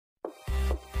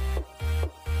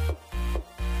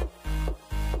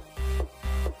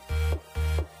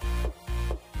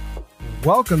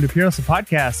Welcome to Pure Hustle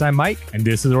Podcast. I'm Mike. And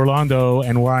this is Orlando,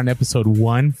 and we're on episode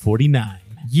 149.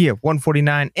 Yeah,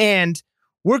 149. And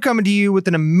we're coming to you with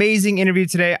an amazing interview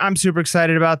today. I'm super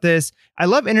excited about this. I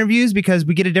love interviews because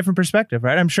we get a different perspective,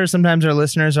 right? I'm sure sometimes our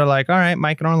listeners are like, all right,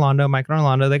 Mike and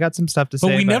Orlando, they got some stuff to say.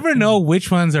 But we never know which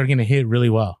ones are going to hit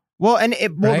really well. Well, and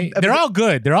right? They're all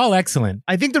good. They're all excellent.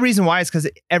 I think the reason why is because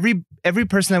every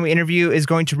person that we interview is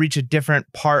going to reach a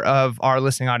different part of our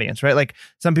listening audience, right? Like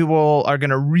some people are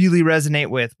going to really resonate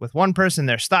with one person,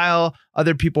 their style.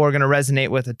 Other people are going to resonate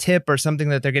with a tip or something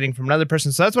that they're getting from another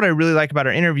person. So that's what I really like about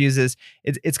our interviews is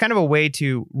it's kind of a way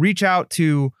to reach out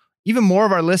to even more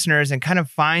of our listeners and kind of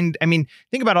find, think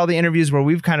about all the interviews where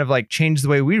we've kind of like changed the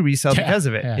way we resell because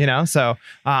of it, you know? So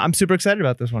I'm super excited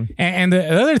about this one. And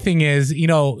the other thing is,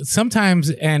 sometimes,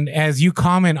 and as you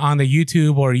comment on the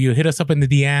YouTube or you hit us up in the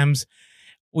DMs,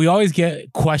 we always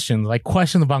get questions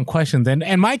upon questions.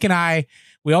 And Mike and I,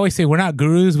 we always say we're not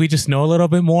gurus. We just know a little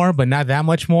bit more, but not that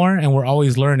much more. And we're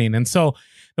always learning. And so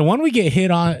the one we get hit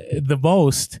on the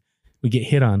most,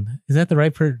 is that the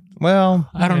right Well,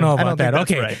 I don't know about that.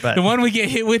 Okay. Right, but the one we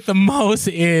get hit with the most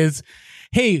is,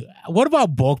 hey, what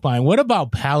about bulk buying? What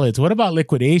about pallets? What about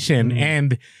liquidation?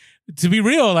 And to be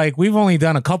real, like we've only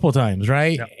done a couple times,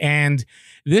 right? Yep. And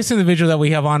this individual that we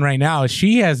have on right now,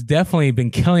 she has definitely been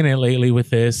killing it lately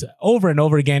with this over and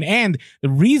over again. And the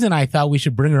reason I thought we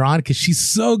should bring her on, because she's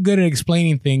so good at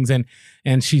explaining things and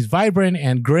she's vibrant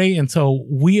and great. And so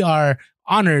we are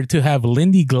honored to have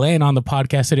Lindy Glenn on the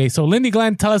podcast today. So Lindy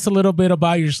Glenn, tell us a little bit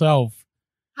about yourself.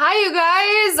 Hi, you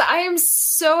guys. I am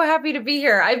so happy to be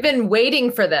here. I've been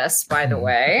waiting for this, by the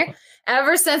way.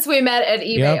 Ever since we met at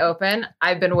eBay Open,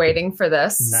 I've been waiting for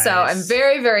this. Nice. So I'm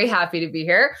very, very happy to be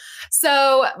here.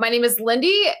 So my name is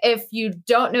Lindy. If you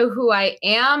don't know who I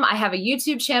am, I have a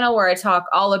YouTube channel where I talk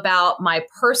all about my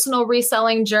personal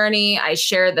reselling journey. I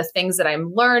share the things that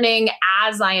I'm learning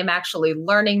as I am actually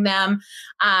learning them.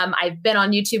 I've been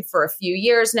on YouTube for a few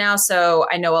years now, so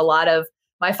I know a lot of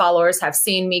my followers have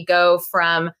seen me go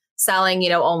from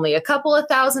selling, only a couple of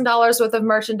 $1,000s worth of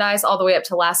merchandise all the way up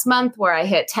to last month where I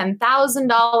hit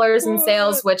 $10,000 in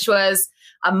sales, which was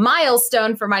a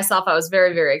milestone for myself. I was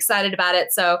very, very excited about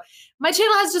it. So my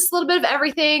channel has just a little bit of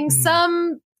everything,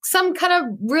 some kind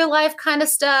of real life kind of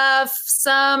stuff,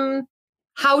 some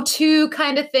how-to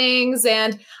kind of things.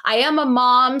 And I am a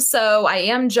mom, so I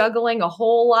am juggling a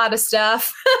whole lot of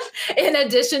stuff in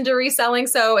addition to reselling.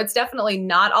 So it's definitely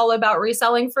not all about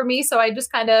reselling for me. So I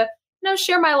just kind of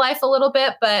share my life a little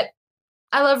bit, but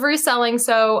I love reselling.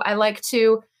 So I like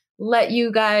to let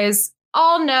you guys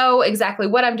all know exactly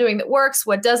what I'm doing that works,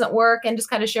 what doesn't work, and just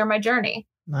kind of share my journey.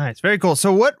 Nice. Very cool.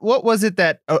 So what was it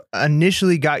that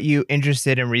initially got you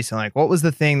interested in reselling? Like, what was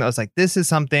the thing that was like, this is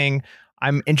something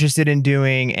I'm interested in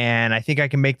doing, and I think I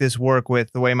can make this work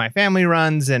with the way my family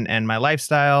runs and my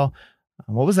lifestyle?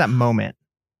 What was that moment?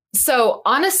 So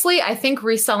honestly, I think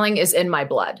reselling is in my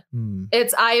blood.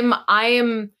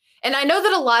 And I know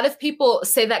that a lot of people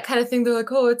say that kind of thing. They're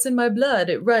like, oh, it's in my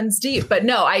blood. It runs deep. But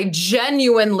no, I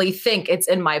genuinely think it's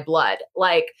in my blood.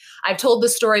 Like I've told the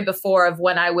story before of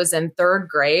when I was in third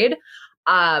grade.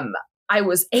 I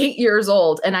was 8 years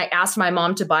old and I asked my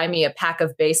mom to buy me a pack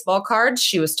of baseball cards.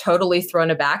 She was totally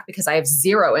thrown aback because I have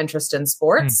zero interest in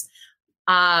sports.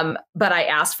 But I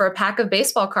asked for a pack of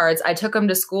baseball cards. I took them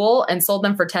to school and sold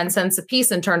them for 10 cents a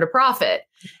piece and turned a profit.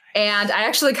 And I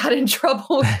actually got in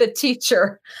trouble with the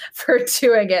teacher for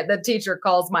doing it. The teacher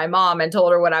calls my mom and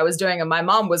told her what I was doing. And my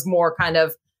mom was more kind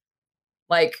of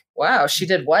like, wow, she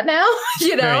did what now?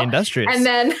 Very industrious. And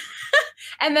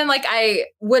then like I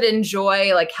would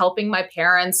enjoy like helping my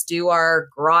parents do our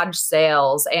garage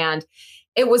sales. And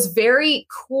it was very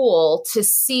cool to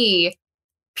see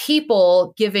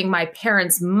people giving my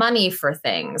parents money for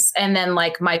things. And then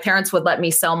like my parents would let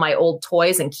me sell my old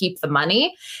toys and keep the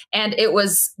money. And it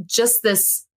was just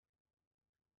this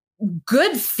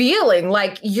good feeling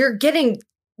like you're getting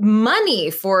money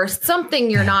for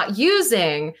something you're not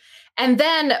using. And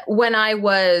then when I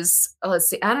was,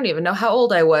 I don't even know how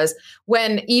old I was,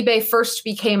 when eBay first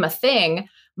became a thing,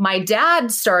 my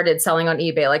dad started selling on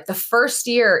eBay. Like the first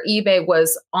year eBay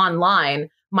was online,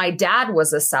 my dad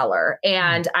was a seller.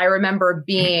 And I remember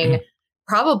being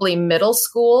probably middle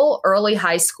school, early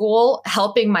high school,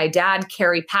 helping my dad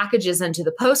carry packages into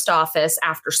the post office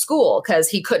after school because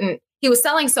he was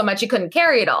selling so much, he couldn't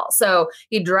carry it all. So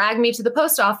he'd drag me to the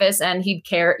post office and we'd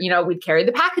carry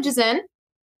the packages in.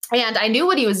 And I knew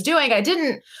what he was doing. I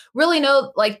didn't really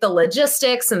know like the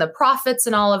logistics and the profits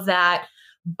and all of that,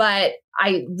 but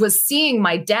I was seeing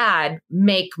my dad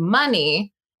make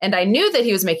money. And I knew that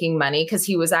he was making money because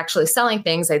he was actually selling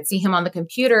things. I'd see him on the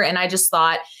computer and I just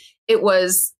thought it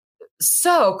was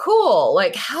so cool.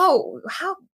 Like how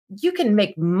you can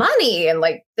make money and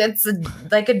like it's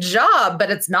like a job,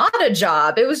 but it's not a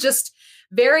job. It was just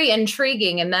very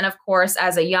intriguing. And then, of course,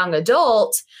 as a young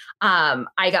adult,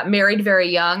 I got married very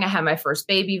young. I had my first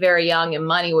baby very young, and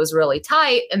money was really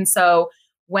tight. And so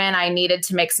when I needed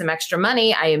to make some extra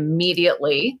money, I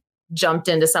immediately jumped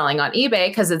into selling on eBay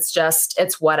because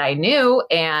it's what I knew.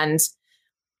 And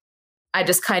I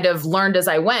just kind of learned as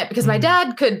I went, because my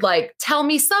dad could like tell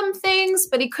me some things,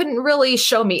 but he couldn't really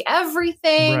show me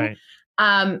everything. Right.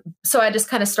 So I just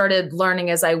kind of started learning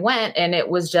as I went, and it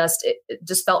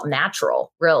just felt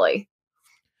natural, really.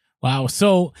 Wow.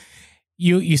 So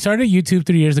you started YouTube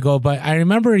 3 years ago, but I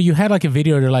remember you had like a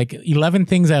video to like 11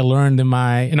 things I learned in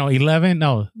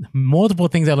multiple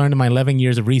things I learned in my 11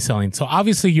 years of reselling. So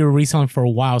obviously you were reselling for a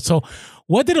while. So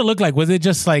what did it look like? Was it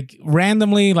just like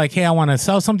randomly like, hey, I want to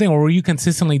sell something, or were you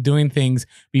consistently doing things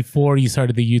before you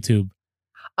started the YouTube?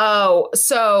 Oh,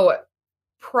 so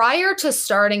prior to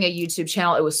starting a YouTube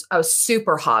channel, I was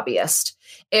super hobbyist.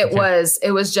 It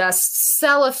was just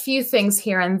sell a few things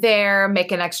here and there,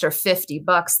 make an extra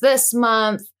 $50 this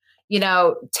month,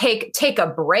 take a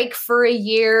break for a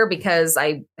year because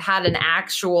I had an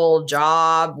actual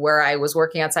job where I was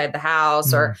working outside the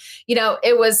house, or,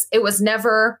 it was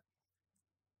never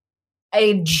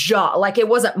a job. Like it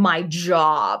wasn't my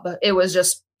job. It was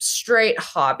just straight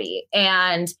hobby.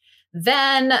 And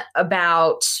then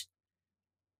about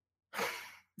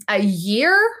a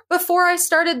year before I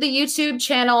started the YouTube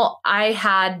channel, I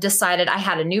had decided I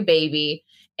had a new baby,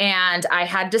 and I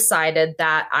had decided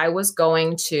that I was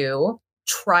going to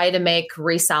try to make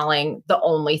reselling the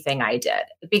only thing I did.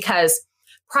 Because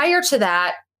prior to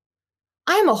that,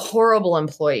 I'm a horrible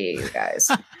employee, you guys.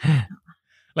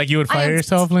 Like you would fire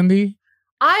yourself, Lindy?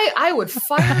 I would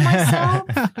fire myself.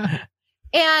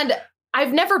 And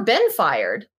I've never been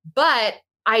fired, but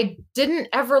I didn't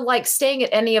ever like staying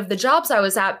at any of the jobs I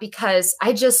was at because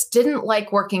I just didn't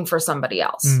like working for somebody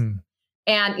else.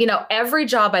 And, every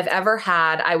job I've ever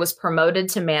had, I was promoted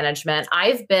to management.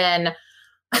 I've been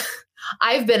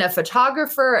a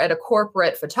photographer at a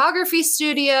corporate photography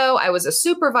studio. I was a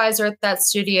supervisor at that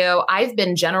studio. I've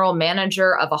been general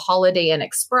manager of a Holiday Inn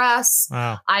Express.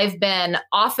 Wow. I've been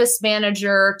office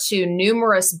manager to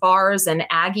numerous bars in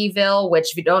Aggieville,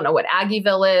 which if you don't know what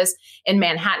Aggieville is, in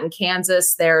Manhattan,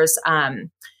 Kansas, there's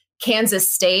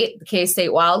Kansas State, the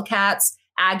K-State Wildcats.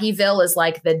 Aggieville is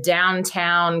like the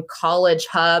downtown college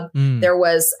hub. There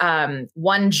was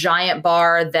one giant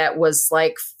bar that was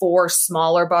like 4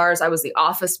 smaller bars. I was the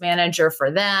office manager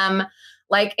for them.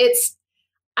 Like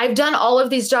I've done all of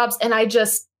these jobs, and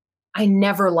I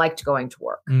never liked going to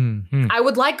work. I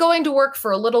would like going to work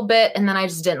for a little bit, and then I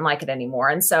just didn't like it anymore.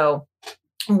 And so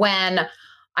when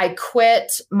I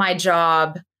quit my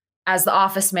job as the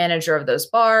office manager of those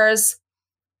bars,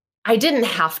 I didn't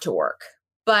have to work,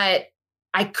 but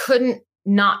I couldn't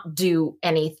not do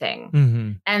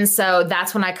anything. And so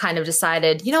that's when I kind of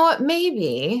decided, you know what,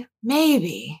 maybe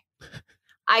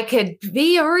I could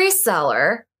be a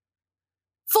reseller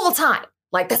full time.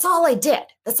 Like that's all I did.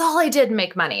 That's all I did,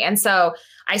 make money. And so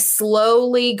I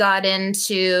slowly got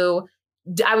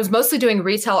I was mostly doing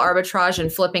retail arbitrage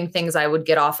and flipping things I would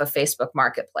get off of Facebook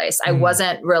Marketplace. I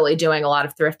wasn't really doing a lot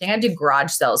of thrifting. I did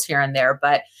garage sales here and there,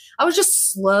 but I was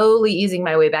just slowly easing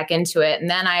my way back into it. And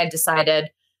then I had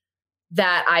decided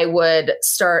that I would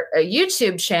start a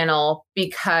YouTube channel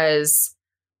because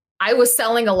I was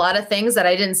selling a lot of things that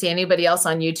I didn't see anybody else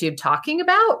on YouTube talking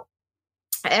about.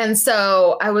 And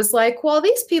so I was like, well,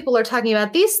 these people are talking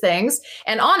about these things.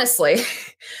 And honestly,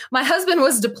 my husband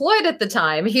was deployed at the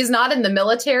time. He's not in the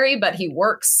military, but he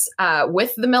works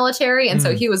with the military. And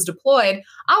so he was deployed.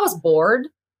 I was bored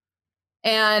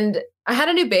and I had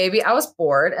a new baby. I was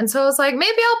bored. And so I was like,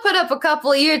 maybe I'll put up a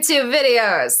couple of YouTube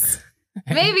videos.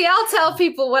 Maybe I'll tell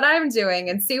people what I'm doing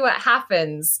and see what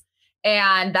happens.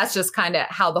 And that's just kind of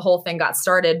how the whole thing got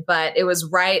started. But it was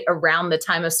right around the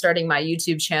time of starting my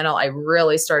YouTube channel, I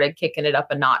really started kicking it up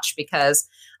a notch because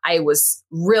I was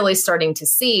really starting to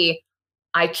see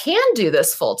I can do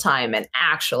this full time and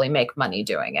actually make money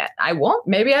doing it.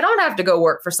 Maybe I don't have to go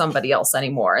work for somebody else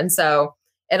anymore. And so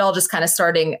it all just kind of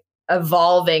started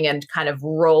evolving and kind of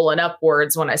rolling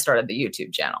upwards when I started the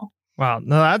YouTube channel. Wow.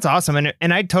 No, that's awesome.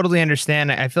 And I totally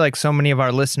understand. I feel like so many of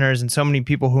our listeners and so many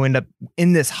people who end up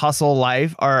in this hustle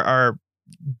life are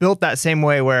built that same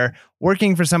way, where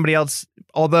working for somebody else,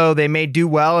 although they may do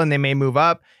well and they may move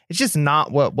up, it's just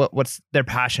not what's they're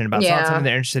passionate about. It's not something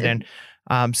they're interested in.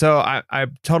 So I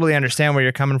totally understand where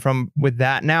you're coming from with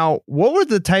that. Now, what were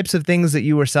the types of things that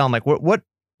you were selling? Like what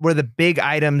were the big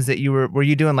items that were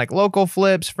you doing like local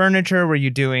flips, furniture? Were you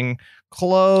doing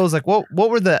clothes? Like what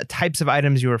were the types of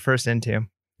items you were first into?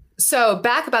 So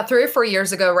back about 3 or 4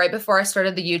 years ago, right before I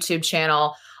started the YouTube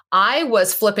channel, I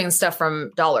was flipping stuff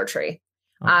from Dollar Tree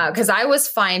because I was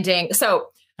finding, so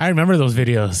I remember those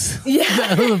videos.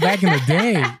 Yeah. Those were back in the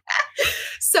day.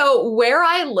 So where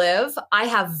I live, I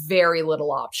have very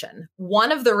little option.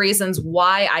 One of the reasons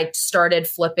why I started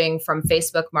flipping from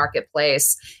Facebook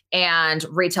Marketplace and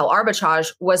retail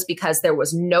arbitrage was because there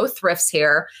was no thrifts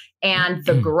here and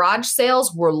the garage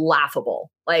sales were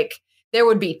laughable. Like there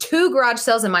would be 2 garage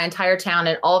sales in my entire town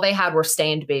and all they had were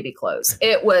stained baby clothes.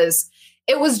 It was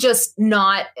just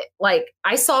not like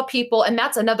I saw people. And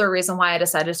that's another reason why I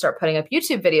decided to start putting up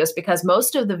YouTube videos, because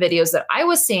most of the videos that I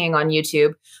was seeing on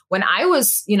YouTube when I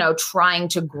was, trying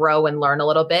to grow and learn a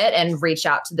little bit and reach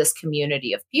out to this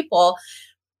community of people,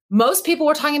 most people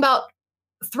were talking about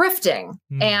thrifting.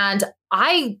 And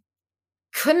I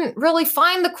couldn't really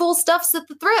find the cool stuffs at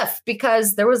the thrift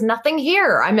because there was nothing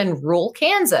here. I'm in rural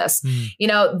Kansas.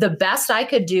 The best I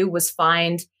could do was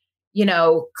find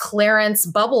clearance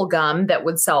bubble gum that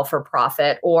would sell for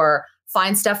profit, or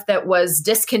find stuff that was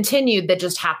discontinued that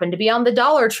just happened to be on the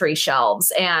Dollar Tree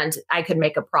shelves and I could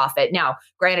make a profit. Now,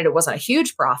 granted, it wasn't a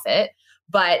huge profit,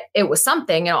 but it was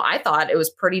something. I thought it was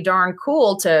pretty darn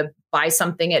cool to buy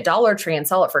something at Dollar Tree and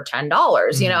sell it for $10.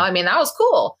 That was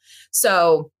cool.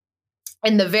 So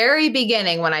in the very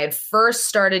beginning, when I had first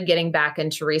started getting back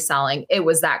into reselling, it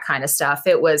was that kind of stuff.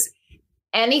 It was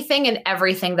anything and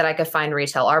everything that I could find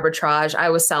retail arbitrage. I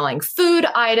was selling food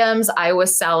items. I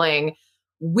was selling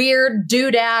weird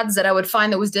doodads that I would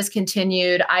find that was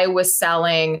discontinued. I was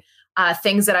selling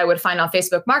things that I would find on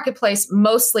Facebook Marketplace,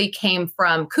 mostly came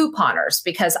from couponers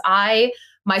because I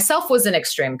myself was an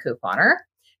extreme couponer.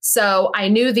 So I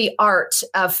knew the art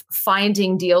of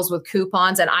finding deals with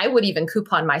coupons, and I would even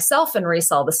coupon myself and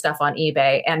resell the stuff on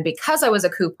eBay. And because I was a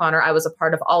couponer, I was a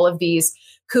part of all of these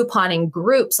couponing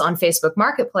groups on Facebook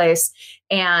Marketplace.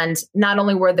 And not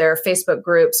only were there Facebook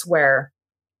groups where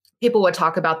people would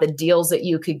talk about the deals that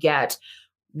you could get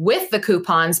with the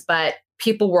coupons, but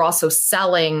people were also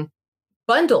selling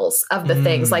bundles of the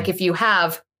things. Like if you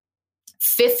have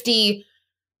 50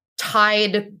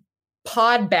 Tide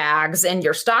pod bags in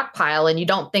your stockpile and you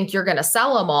don't think you're going to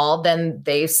sell them all, then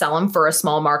they sell them for a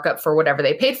small markup for whatever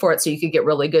they paid for it. So you could get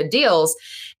really good deals.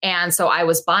 And so I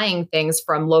was buying things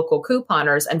from local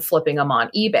couponers and flipping them on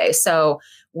eBay. So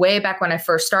way back when I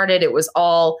first started, it was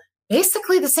all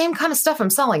basically the same kind of stuff I'm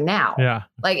selling now. Yeah.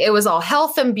 Like it was all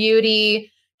health and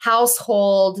beauty,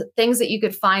 household, things that you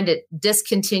could find at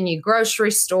discontinued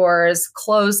grocery stores,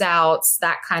 closeouts,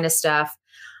 that kind of stuff.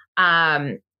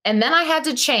 And then I had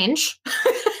to change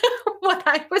what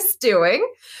I was doing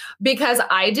because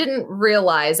I didn't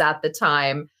realize at the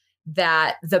time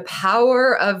that the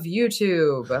power of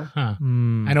YouTube. Huh.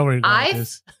 I know where you're going with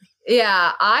this.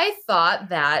 Yeah, I thought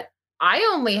that I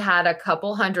only had a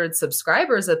couple hundred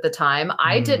subscribers at the time.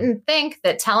 I didn't think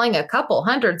that telling a couple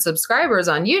hundred subscribers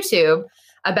on YouTube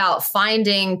about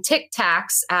finding Tic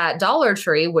Tacs at Dollar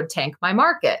Tree would tank my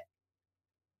market.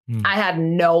 I had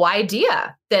no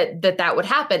idea that would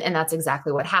happen. And that's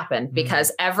exactly what happened because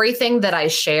everything that I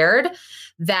shared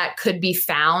that could be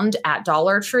found at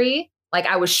Dollar Tree, like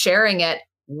I was sharing it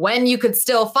when you could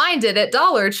still find it at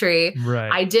Dollar Tree.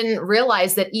 Right. I didn't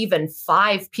realize that even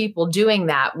 5 people doing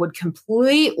that would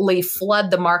completely flood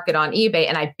the market on eBay.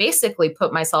 And I basically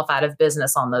put myself out of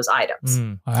business on those items.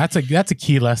 Oh, that's a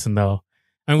key lesson though.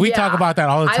 And we talk about that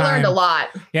all the time. I learned a lot.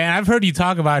 Yeah, and I've heard you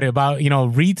talk about it, about,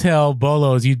 retail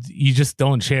bolos, you just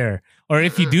don't share. Or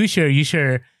if you do share, you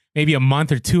share maybe a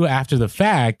month or 2 after the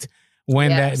fact when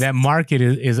that market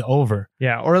is over.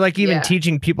 Yeah, or like even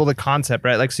teaching people the concept,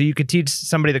 right? Like, so you could teach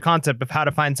somebody the concept of how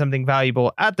to find something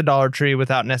valuable at the Dollar Tree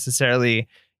without necessarily,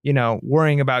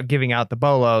 worrying about giving out the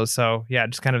bolos. So yeah,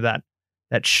 just kind of that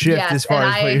shift as far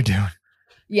as what you're doing.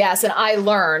 Yes. And I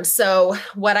learned. So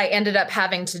what I ended up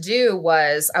having to do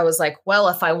was I was like, well,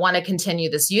 if I want to continue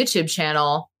this YouTube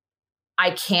channel,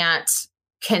 I can't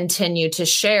continue to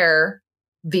share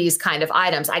these kind of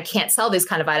items. I can't sell these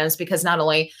kind of items because not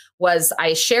only was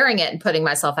I sharing it and putting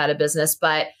myself out of business,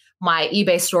 but my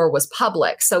eBay store was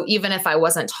public. So even if I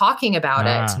wasn't talking about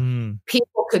it,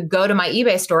 people could go to my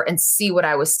eBay store and see what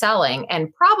I was selling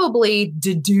and probably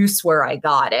deduce where I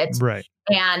got it. Right.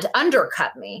 And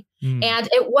undercut me. And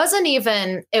it wasn't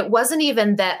even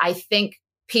that I think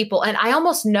people, and I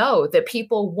almost know that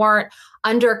people weren't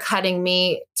undercutting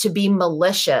me to be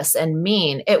malicious and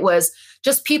mean. It was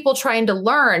just people trying to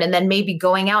learn and then maybe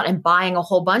going out and buying a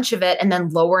whole bunch of it and then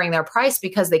lowering their price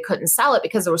because they couldn't sell it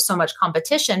because there was so much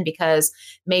competition, because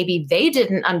maybe they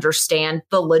didn't understand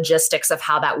the logistics of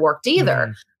how that worked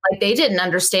either. Like they didn't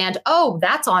understand, oh,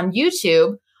 that's on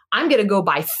YouTube. I'm going to go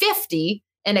buy 50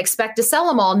 and expect to sell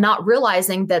them all, not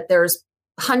realizing that there's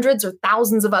hundreds or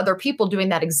thousands of other people doing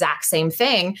that exact same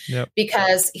thing.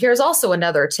 Because here's also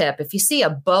another tip. If you see a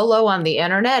bolo on the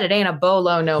internet, it ain't a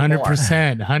bolo no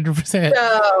 100%, more. 100%.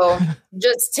 So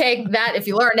just take that. If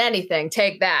you learn anything,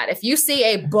 take that. If you see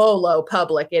a bolo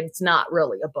public, it's not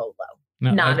really a bolo.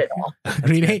 No, not at all.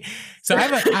 Agreed. Hey, so I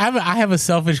have a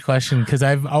selfish question, because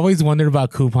I've always wondered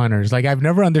about couponers. Like, I've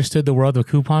never understood the world of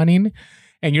couponing,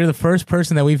 and you're the first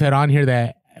person that we've had on here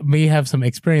that may have some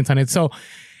experience on it. So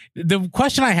the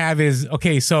question I have is,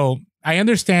 okay, so I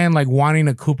understand like wanting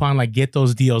a coupon, like get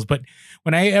those deals. But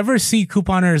when I ever see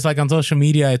couponers like on social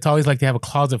media, it's always like they have a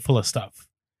closet full of stuff.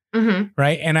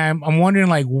 Right. And I'm wondering,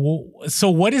 like, so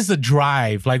what is the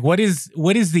drive? Like, what is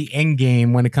the end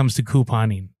game when it comes to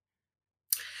couponing?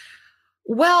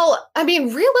 Well, I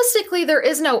mean, realistically, there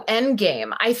is no end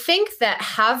game. I think that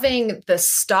having the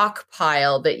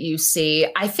stockpile that you see,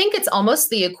 I think it's almost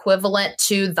the equivalent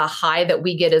to the high that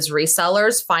we get as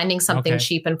resellers, finding something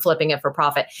cheap and flipping it for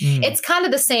profit. It's kind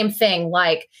of the same thing.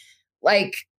 Like,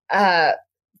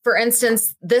 for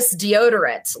instance, this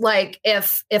deodorant, like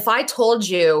if I told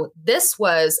you this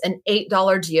was an $8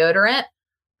 deodorant,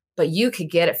 but you could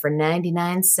get it for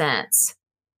 99 cents.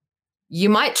 You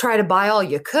might try to buy all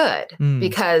you could,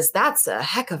 because that's a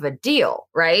heck of a deal,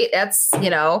 right? That's,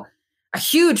 a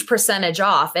huge percentage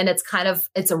off, and it's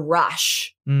a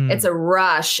rush. It's a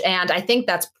rush. And I think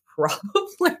that's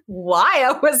probably why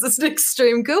I was an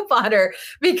extreme couponer,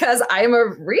 because I'm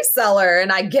a reseller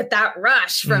and I get that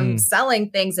rush from selling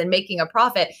things and making a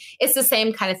profit. It's the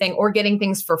same kind of thing, or getting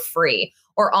things for free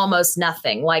or almost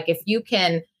nothing. Like if you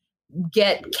can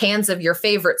get cans of your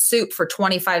favorite soup for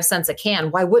 25 cents a can,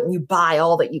 why wouldn't you buy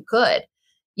all that you could?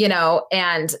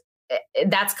 And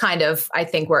that's kind of, I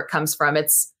think, where it comes from. I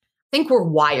think we're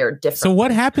wired differently. So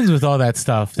what happens with all that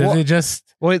stuff? Does it just...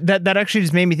 Well, that actually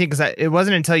just made me think, because it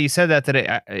wasn't until you said that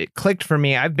it clicked for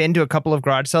me. I've been to a couple of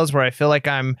garage sales where I feel like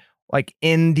I'm like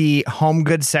in the home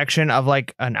goods section of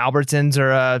like an Albertsons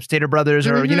or a Stater Brothers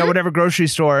or, whatever grocery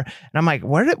store. And I'm like,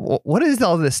 what is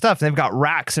all this stuff? And they've got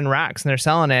racks and racks and they're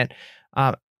selling it.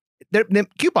 They're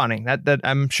couponing. That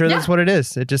I'm sure that's what it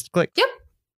is. It just clicked. Yep.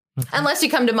 Okay. Unless you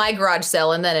come to my garage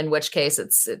sale, and then in which case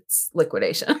it's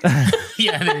liquidation.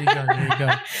 Yeah, there you go. There you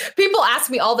go. People ask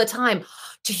me all the time,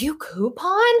 do you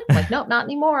coupon? I'm like, nope, not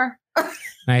anymore.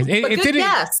 Nice.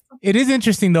 It is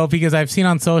interesting though, because I've seen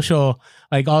on social,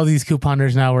 like all these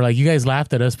couponers now were like, you guys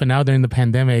laughed at us, but now during the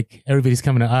pandemic, everybody's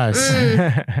coming to us.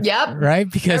 Yep. Right?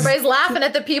 Because everybody's laughing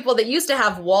at the people that used to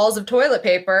have walls of toilet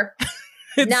paper.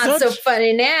 Not so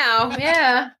funny now.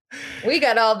 Yeah. We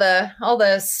got all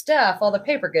the stuff, all the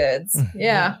paper goods.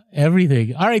 Yeah.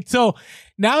 Everything. All right. So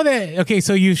now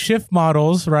so you shift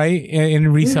models, right,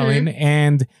 in reselling,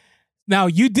 and now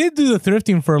you did do the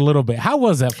thrifting for a little bit. How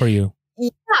was that for you?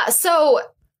 Yeah. So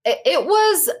it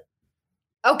was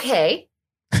okay.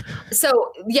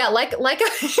 So yeah, like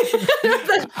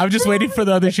I'm just waiting for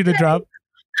the other shoe to drop.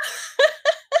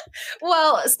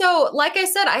 Well, so like I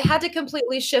said, I had to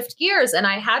completely shift gears, and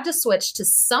I had to switch to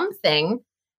something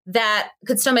that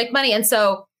could still make money. And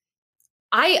so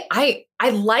I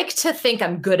like to think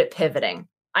I'm good at pivoting.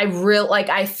 I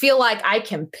feel like I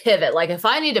can pivot. Like if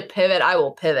I need to pivot, I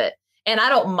will pivot. And I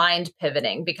don't mind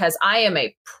pivoting, because I am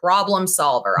a problem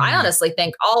solver. I honestly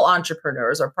think all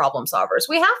entrepreneurs are problem solvers.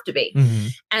 We have to be.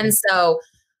 And so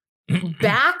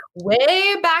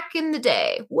way back in the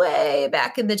day,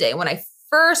 when I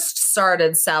first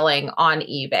started selling on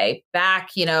eBay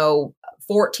back,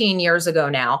 14 years ago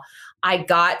now, I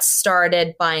got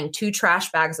started buying 2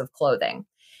 trash bags of clothing.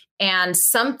 And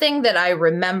something that I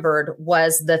remembered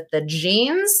was that the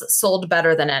jeans sold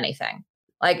better than anything.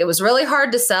 Like it was really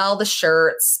hard to sell the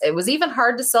shirts. It was even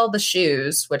hard to sell the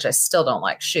shoes, which I still don't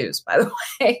like shoes, by the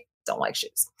way. Don't like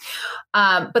shoes.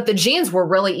 But the jeans were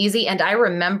really easy. And I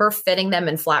remember fitting them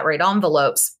in flat rate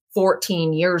envelopes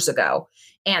 14 years ago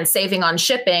and saving on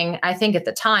shipping. I think at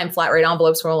the time, flat rate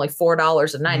envelopes were only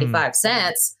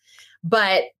 $4.95.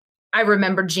 But I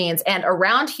remember jeans. And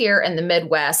around here in the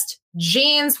Midwest,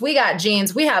 jeans, we got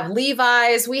jeans. We have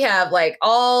Levi's. We have like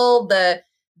all the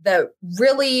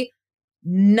really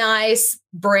nice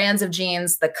brands of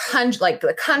jeans. The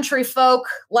country folk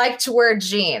like to wear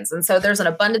jeans. And so there's an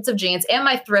abundance of jeans, and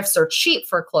my thrifts are cheap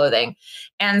for clothing.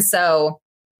 And so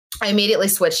I immediately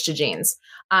switched to jeans.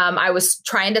 I was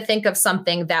trying to think of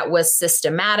something that was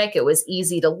systematic. It was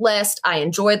easy to list. I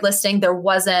enjoyed listing. There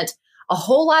wasn't a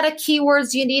whole lot of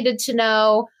keywords you needed to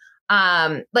know.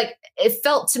 Like it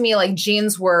felt to me like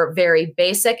jeans were very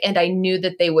basic and I knew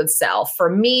that they would sell. For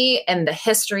me and the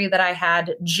history that I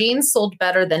had, jeans sold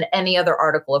better than any other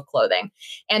article of clothing.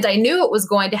 And I knew it was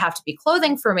going to have to be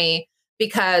clothing for me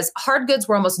because hard goods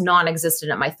were almost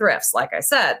non-existent at my thrifts. Like I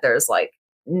said, there's like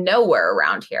nowhere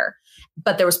around here,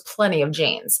 but there was plenty of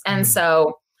jeans. And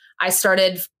so I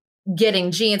started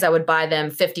getting jeans. I would buy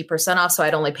them 50% off. So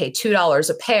I'd only pay $2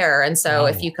 a pair. And so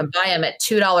if you can buy them at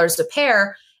 $2 a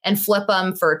pair and flip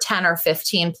them for 10 or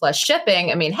 15 plus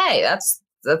shipping, I mean, hey, that's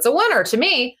a winner to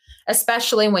me,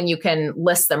 especially when you can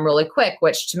list them really quick,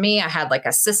 which to me, I had like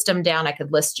a system down. I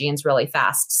could list jeans really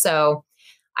fast. So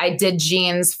I did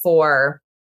jeans for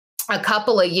a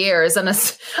couple of years and a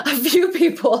few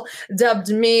people dubbed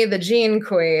me the jean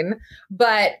queen,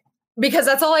 but because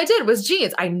that's all I did was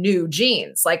jeans. I knew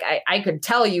jeans. Like I could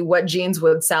tell you what jeans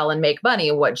would sell and make money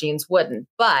and what jeans wouldn't,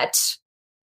 but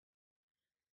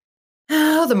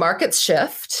the markets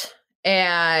shift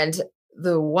and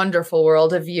the wonderful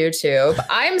world of YouTube.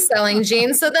 I'm selling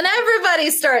jeans. So then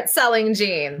everybody starts selling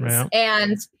jeans. Yeah.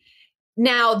 And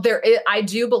now I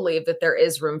do believe that there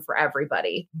is room for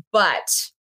everybody,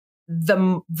 but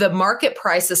the market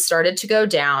prices started to go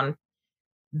down.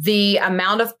 The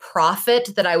amount of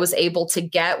profit that I was able to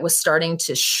get was starting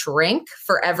to shrink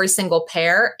for every single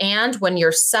pair. And when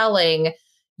you're selling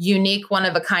unique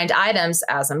one-of-a-kind items,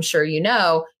 as I'm sure you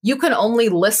know, you can only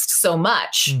list so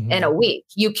much in a week.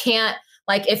 You can't,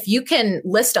 like, if you can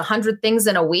list 100 things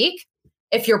in a week,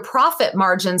 if your profit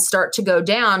margins start to go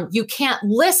down, you can't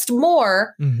list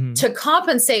more to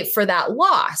compensate for that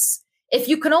loss. If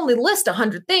you can only list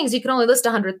 100 things, you can only list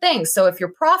 100 things. So if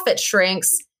your profit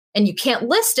shrinks and you can't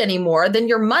list anymore, then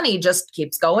your money just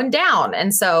keeps going down.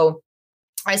 And so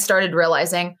I started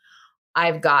realizing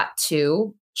I've got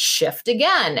to shift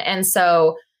again. And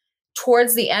so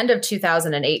towards the end of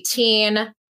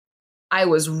 2018, I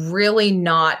was really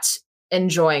not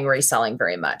enjoying reselling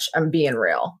very much. I'm being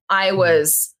real. I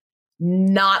was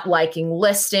not liking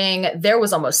listing. There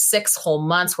was almost 6 whole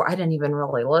months where I didn't even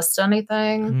really list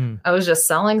anything. I was just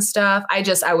selling stuff. I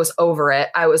was over it.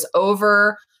 I was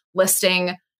over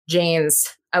listing jeans.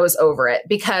 I was over it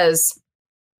because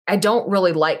I don't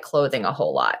really like clothing a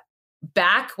whole lot.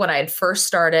 Back when I had first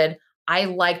started, I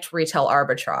liked retail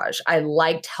arbitrage. I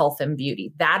liked health and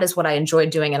beauty. That is what I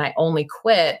enjoyed doing. And I only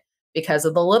quit because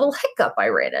of the little hiccup I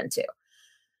ran into.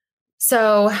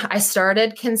 So I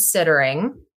started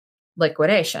considering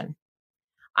liquidation.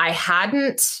 I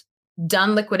hadn't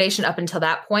done liquidation up until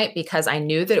that point because I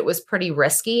knew that it was pretty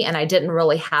risky and I didn't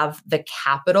really have the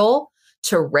capital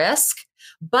to risk.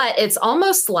 But it's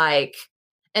almost like,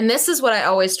 and this is what I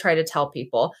always try to tell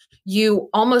people, you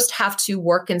almost have to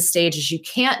work in stages. You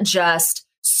can't just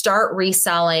start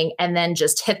reselling and then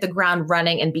just hit the ground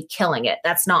running and be killing it.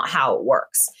 That's not how it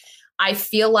works. I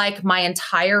feel like my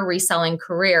entire reselling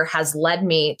career has led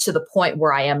me to the point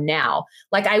where I am now.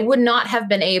 Like I would not have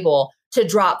been able to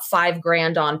drop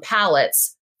 $5,000 on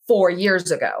pallets 4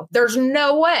 years ago. There's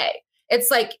no way.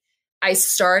 It's like I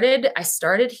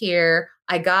started here.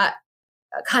 I got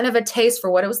kind of a taste for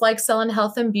what it was like selling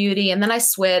health and beauty. And then I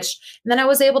switched and then I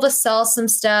was able to sell some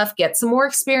stuff, get some more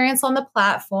experience on the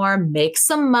platform, make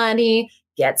some money,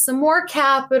 get some more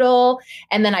capital.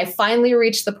 And then I finally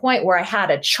reached the point where I had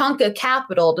a chunk of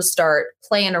capital to start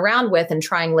playing around with and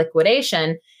trying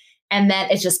liquidation. And then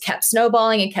it just kept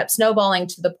snowballing and kept snowballing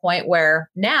to the point where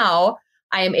now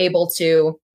I am able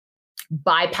to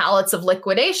buy pallets of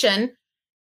liquidation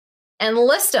and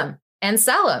list them and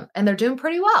sell them. And they're doing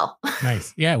pretty well.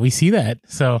 Nice. Yeah, we see that.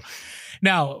 So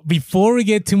now, before we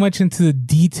get too much into the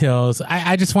details,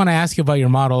 I just want to ask you about your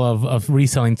model of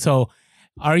reselling. So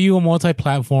are you a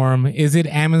multi-platform? Is it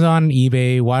Amazon,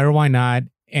 eBay? Why or why not?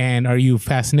 And are you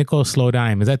fast nickel, slow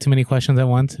dime? Is that too many questions at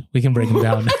once? We can break them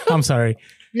down. I'm sorry.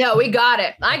 No, we got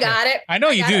it. I got it. I know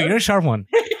you do. You're a sharp one.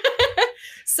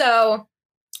 So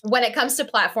when it comes to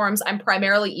platforms, I'm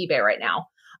primarily eBay right now.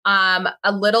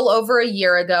 A little over a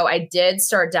year ago, I did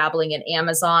start dabbling in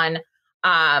Amazon.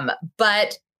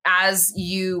 But as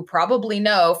you probably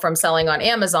know from selling on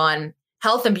Amazon,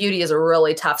 health and beauty is a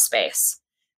really tough space.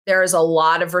 There's a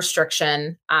lot of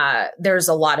restriction. There's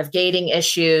a lot of gating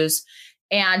issues.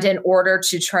 And in order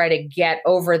to try to get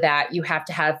over that, you have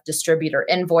to have distributor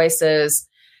invoices.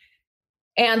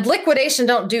 And liquidation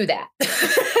don't do that.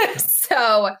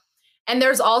 So, and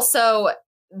there's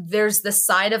the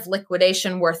side of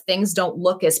liquidation where things don't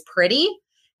look as pretty.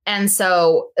 And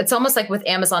so it's almost like with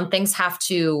Amazon, things have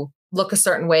to look a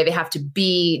certain way. They have to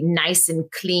be nice and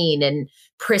clean and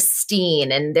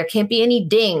pristine, and there can't be any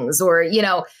dings or,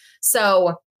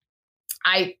 so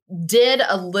I did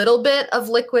a little bit of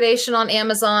liquidation on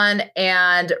Amazon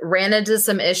and ran into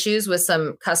some issues with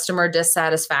some customer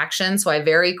dissatisfaction. So I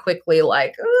very quickly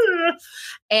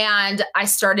and I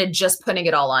started just putting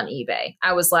it all on eBay.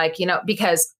 I was like,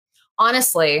 because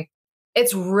honestly,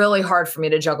 it's really hard for me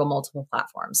to juggle multiple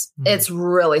platforms. It's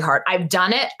really hard. I've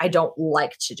done it. I don't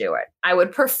like to do it. I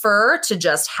would prefer to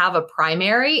just have a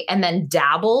primary and then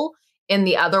dabble in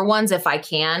the other ones if I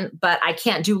can, but I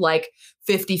can't do like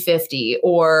 50-50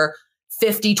 or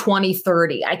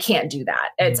 50-20-30. I can't do that.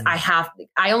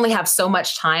 I only have so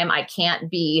much time. I can't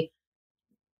be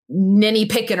ninny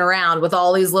picking around with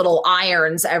all these little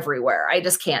irons everywhere. I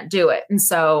just can't do it. And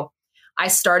so I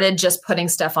started just putting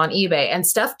stuff on eBay, and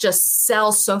stuff just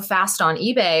sells so fast on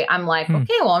eBay. I'm like,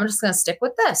 okay, well, I'm just going to stick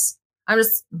with this.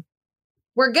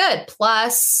 We're good.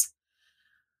 Plus,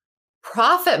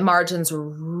 profit margins were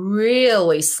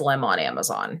really slim on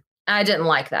Amazon. I didn't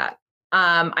like that.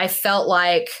 I felt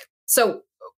like, so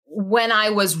when I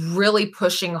was really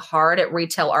pushing hard at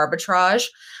retail arbitrage,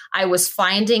 I was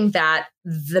finding that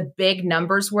the big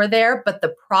numbers were there, but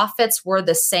the profits were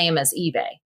the same as eBay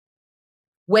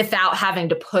without having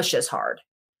to push as hard.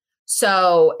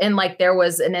 So, and like there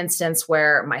was an instance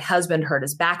where my husband hurt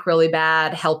his back really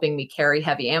bad, helping me carry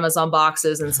heavy Amazon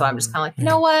boxes. And so I'm just kind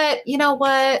of like, you know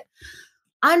what?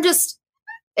 I'm just,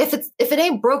 if it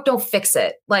ain't broke, don't fix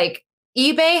it. Like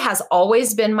eBay has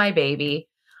always been my baby.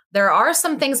 There are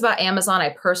some things about Amazon I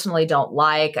personally don't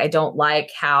like. I don't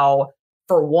like how,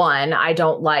 for one, I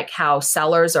don't like how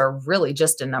sellers are really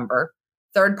just a number.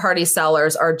 Third-party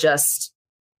sellers are just,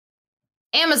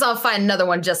 Amazon find another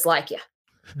one just like you.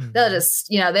 They'll just,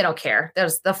 they don't care.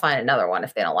 They'll find another one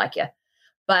if they don't like you.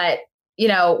 But,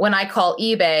 when I call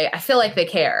eBay, I feel like they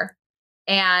care.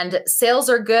 And sales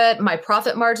are good. My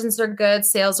profit margins are good.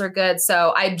 Sales are good.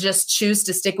 So I just choose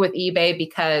to stick with eBay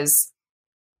because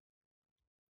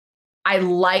I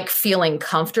like feeling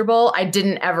comfortable. I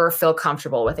didn't ever feel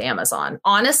comfortable with Amazon.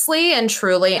 Honestly and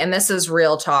truly, and this is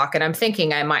real talk, and I'm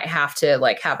thinking I might have to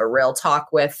have a real talk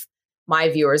with my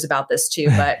viewers about this too,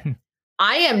 but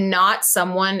I am not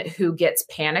someone who gets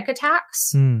panic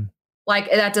attacks. Like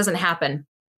that doesn't happen,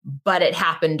 but it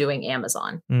happened doing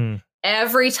Amazon.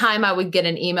 Every time I would get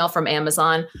an email from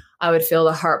Amazon, I would feel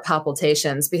the heart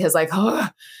palpitations because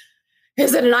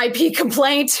is it an IP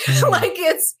complaint? It's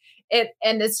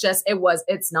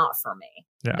not for me.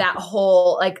 Yeah. That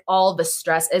whole, all the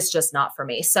stress is just not for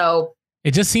me. So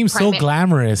it just seems so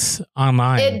glamorous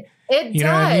online. It does.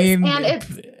 Know what I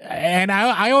mean? And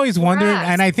I always wonder,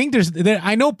 and I think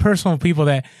I know personal people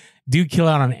that do kill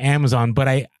out on Amazon, but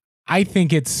I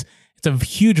think it's a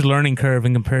huge learning curve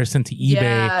in comparison to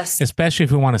eBay, especially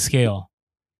if we want to scale.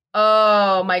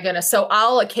 Oh my goodness. So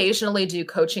I'll occasionally do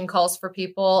coaching calls for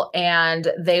people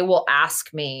and they will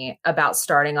ask me about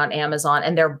starting on Amazon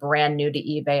and they're brand new to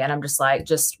eBay. And I'm just like,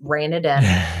 just rein it in,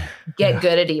 get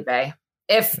good at eBay.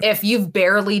 If you've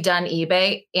barely done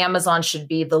eBay, Amazon should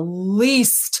be the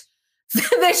least,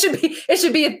 it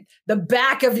should be at the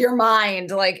back of your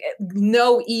mind. Like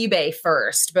know eBay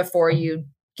first before you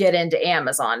get into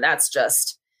Amazon. That's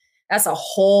a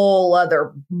whole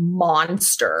other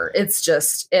monster.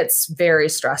 It's very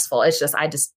stressful. I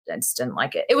just didn't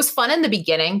like it. It was fun in the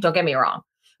beginning. Don't get me wrong.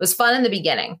 It was fun in the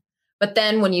beginning. But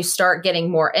then when you start getting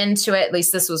more into it, at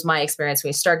least this was my experience, when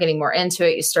you start getting more into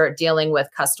it, you start dealing with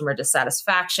customer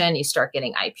dissatisfaction. You start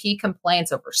getting IP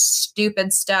complaints over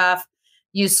stupid stuff.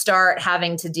 You start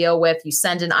having to deal with, you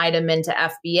send an item into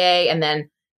FBA and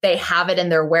then they have it in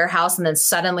their warehouse and then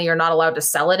suddenly you're not allowed to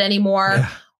sell it anymore. Yeah.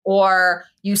 Or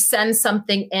you send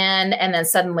something in and then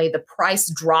suddenly the price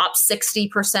drops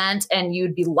 60% and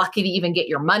you'd be lucky to even get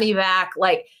your money back.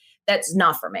 Like that's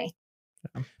not for me.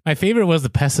 My favorite was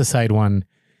the pesticide one.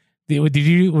 Did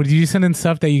you send in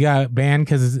stuff that you got banned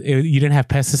because you didn't have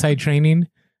pesticide training?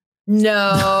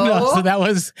 No. So that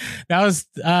was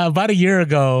about a year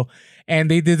ago, and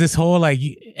they did this whole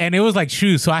and it was like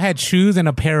shoes. So I had shoes and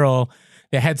apparel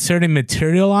that had certain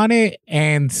material on it,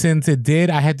 and since it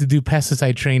did, I had to do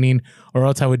pesticide training, or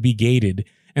else I would be gated.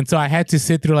 And so I had to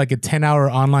sit through like a 10-hour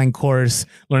online course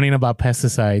learning about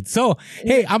pesticides. So,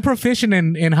 hey, I'm proficient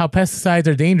in how pesticides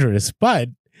are dangerous, but...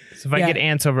 So if I get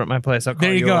ants over at my place, I'll call you.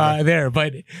 There you go, there.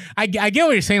 But I get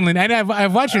what you're saying, Lynn. And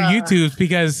I've watched your YouTubes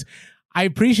because I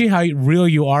appreciate how real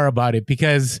you are about it,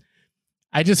 because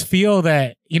I just feel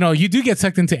that, you do get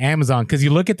sucked into Amazon because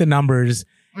you look at the numbers.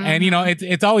 Mm-hmm. And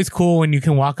it's always cool when you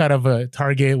can walk out of a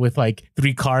Target with like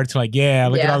 3 carts, look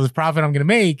at all this profit I'm gonna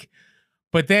make.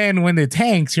 But then when it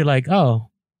tanks, you're like,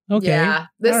 oh, Okay. Yeah,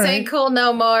 this ain't cool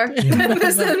no more.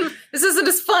 this isn't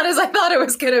as fun as I thought it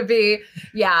was going to be.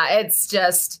 Yeah, it's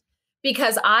just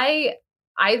because I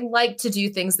like to do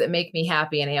things that make me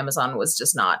happy, and Amazon was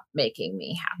just not making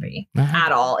me happy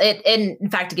at all. In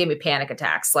fact, it gave me panic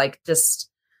attacks. Like, just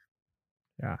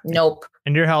nope.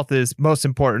 And your health is most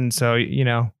important, so you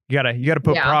gotta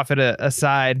put profit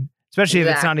aside, especially if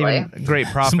it's not even great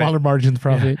profit. Smaller margins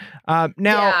profit.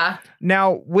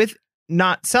 Now with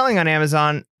not selling on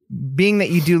Amazon, being that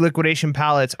you do liquidation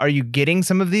pallets, are you getting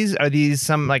some of these? Are these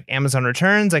some like Amazon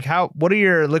returns? Like what do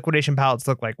your liquidation pallets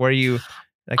look like? Where are you?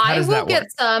 Like, how does that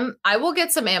work? I will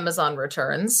get some Amazon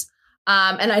returns.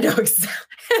 And I know this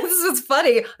is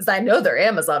funny because I know they're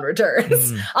Amazon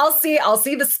returns. I'll see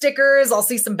the stickers. I'll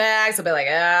see some bags. I'll be like,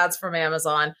 it's from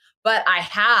Amazon. But I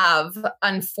have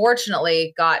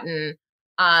unfortunately gotten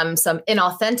some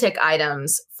inauthentic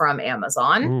items from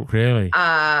Amazon. Ooh, really?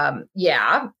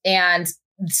 Yeah. And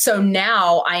so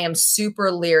now I am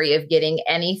super leery of getting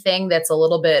anything that's a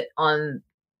little bit on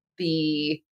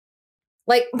the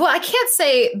I can't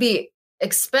say the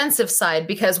expensive side,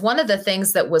 because one of the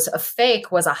things that was a fake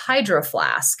was a Hydro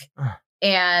Flask.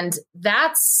 And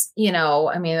that's,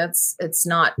 it's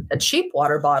not a cheap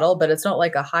water bottle, but it's not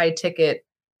like a high ticket,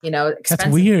 expensive. That's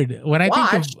weird. When I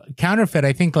think of counterfeit,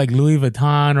 I think like Louis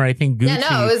Vuitton, or I think Gucci. Yeah,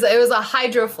 no, it was a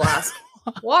Hydro Flask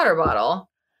water bottle.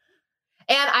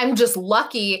 And I'm just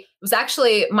lucky. It was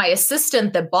actually my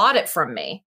assistant that bought it from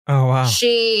me. Oh, wow.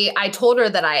 I told her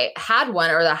that I had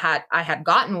one, or that I had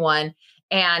gotten one.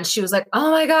 And she was like, oh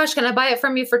my gosh, can I buy it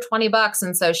from you for $20?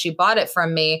 And so she bought it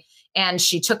from me, and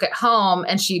she took it home,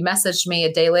 and she messaged me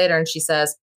a day later, and she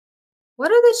says,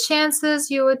 what are the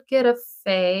chances you would get a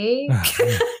fake?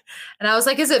 And I was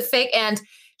like, is it fake? And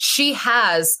she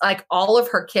has, like, all of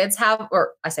her kids have,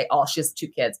 or I say all, she has 2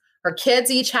 kids. Her kids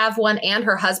each have one, and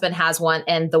her husband has one.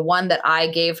 And the one that I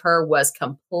gave her was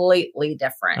completely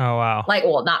different. Oh, wow. Like,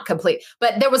 well, not complete,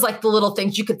 but there was like the little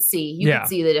things you could see. You could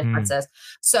see the differences.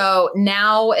 So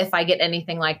now if I get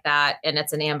anything like that and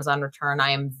it's an Amazon return,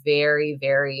 I am very,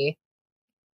 very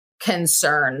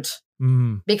concerned.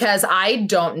 Because I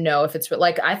don't know if it's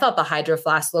like, I thought the Hydro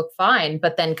Flask looked fine,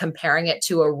 but then comparing it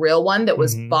to a real one that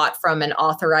was bought from an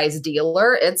authorized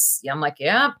dealer, I'm like,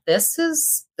 yeah, this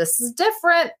is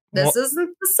different. This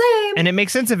isn't the same. And it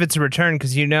makes sense if it's a return,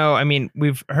 because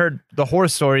we've heard the horror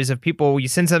stories of people. You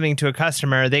send something to a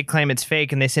customer, they claim it's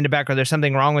fake, and they send it back, or there's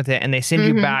something wrong with it, and they send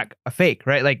you back a fake,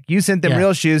 right? Like, you sent them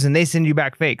real shoes, and they send you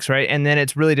back fakes, right? And then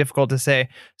it's really difficult to say.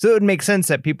 So it would make sense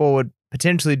that people would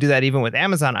potentially do that even with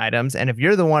Amazon items. And if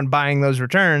you're the one buying those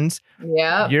returns,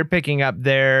 you're picking up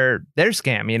their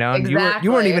scam, and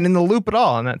you weren't even in the loop at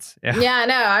all. And that's no,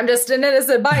 I'm just an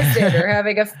innocent bystander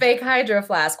having a fake Hydro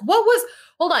Flask.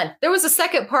 Hold on, there was a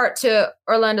second part to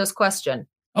Orlando's question.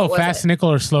 Fast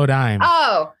nickel or slow dime?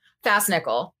 Oh, fast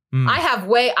nickel. I have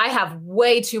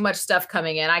way too much stuff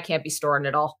coming in. I can't be storing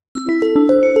it all.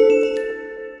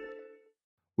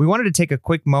 We wanted to take a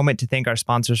quick moment to thank our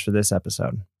sponsors for this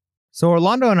episode. So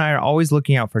Orlando and I are always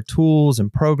looking out for tools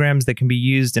and programs that can be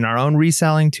used in our own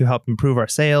reselling to help improve our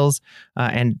sales,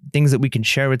 and things that we can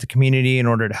share with the community in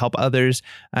order to help others.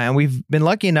 And we've been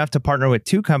lucky enough to partner with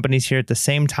 2 companies here at the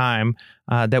same time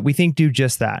that we think do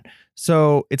just that.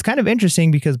 So it's kind of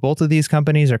interesting because both of these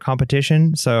companies are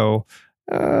competition. So,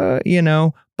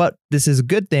 but this is a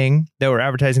good thing that we're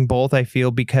advertising both, I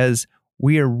feel, because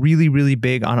we are really, really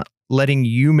big on letting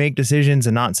you make decisions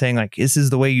and not saying like, this is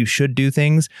the way you should do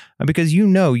things, because you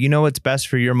know what's best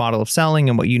for your model of selling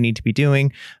and what you need to be doing.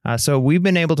 So we've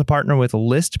been able to partner with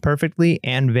List Perfectly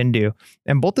and Vendoo.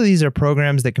 And both of these are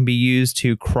programs that can be used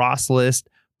to cross-list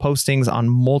postings on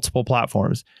multiple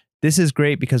platforms. This is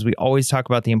great because we always talk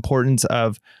about the importance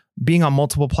of being on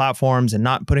multiple platforms and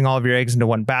not putting all of your eggs into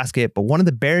one basket. But one of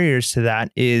the barriers to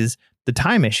that is the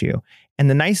time issue. And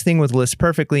the nice thing with List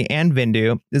Perfectly and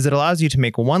Vendoo is it allows you to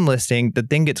make one listing that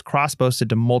then gets cross-posted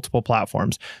to multiple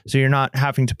platforms. So you're not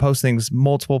having to post things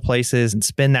multiple places and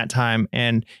spend that time.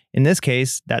 And in this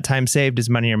case, that time saved is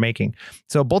money you're making.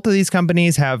 So both of these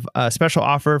companies have a special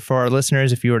offer for our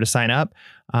listeners if you were to sign up.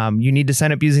 You need to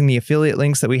sign up using the affiliate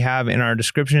links that we have in our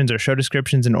descriptions or show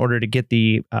descriptions in order to get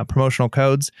the promotional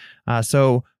codes.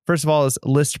 So first of all is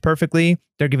List Perfectly.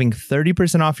 They're giving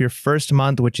 30% off your first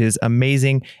month, which is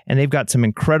amazing. And they've got some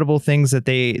incredible things that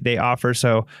they offer.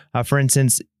 So for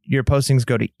instance, your postings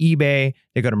go to eBay,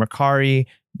 they go to Mercari,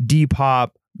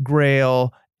 Depop,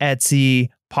 Grail, Etsy,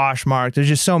 Poshmark. There's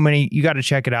just so many. You got to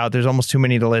check it out. There's almost too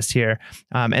many to list here.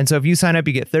 And so if you sign up,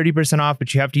 you get 30% off,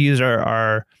 but you have to use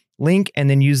our link and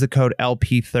then use the code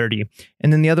LP30.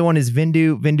 And then the other one is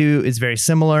Vindu. Vindu is very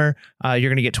similar. You're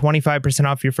going to get 25%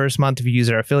 off your first month if you use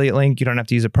our affiliate link. You don't have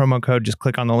to use a promo code. Just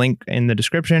click on the link in the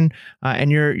description.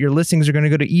 And your listings are going to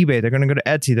go to eBay. They're going to go to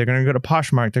Etsy. They're going to go to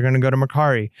Poshmark. They're going to go to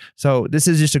Mercari. So this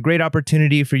is just a great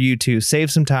opportunity for you to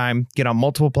save some time, get on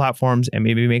multiple platforms, and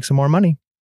maybe make some more money.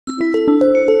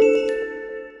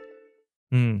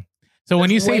 So when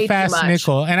you say fast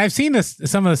nickel, and I've seen this,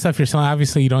 some of the stuff you're selling,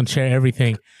 obviously you don't share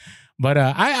everything, but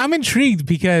I'm intrigued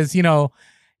because, you know,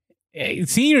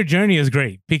 seeing your journey is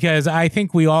great because I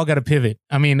think we all got to pivot.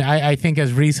 I mean, I think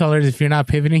as resellers, if you're not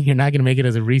pivoting, you're not going to make it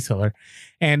as a reseller.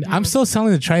 And I'm still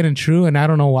selling the tried and true, and I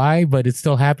don't know why, but it's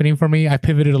still happening for me. I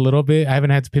pivoted a little bit. I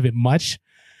haven't had to pivot much,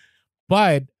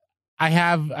 but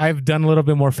I've done a little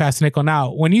bit more fast nickel.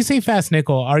 Now, when you say fast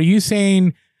nickel, are you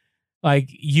saying like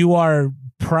you are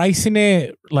pricing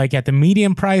it like at the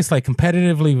medium price, like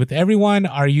competitively with everyone?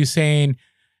 Are you saying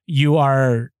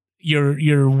you're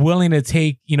willing to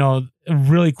take, you know,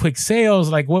 really quick sales?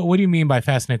 Like what do you mean by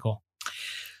fast nickel?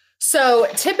 So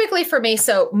typically for me,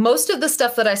 so most of the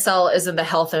stuff that I sell is in the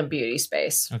health and beauty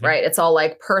space, right? It's all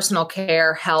like personal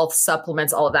care, health,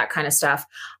 supplements, all of that kind of stuff.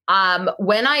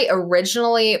 When I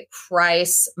originally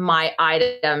price my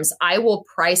items, I will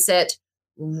price it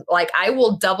like I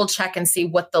will double check and see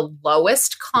what the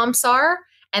lowest comps are.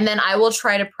 And then I will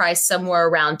try to price somewhere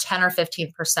around 10 or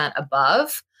 15%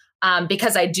 above.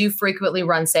 Because I do frequently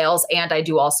run sales and I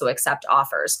do also accept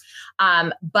offers.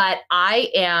 But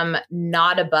I am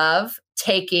not above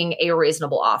taking a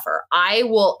reasonable offer. I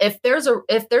will, if there's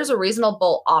a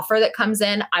reasonable offer that comes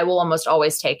in, I will almost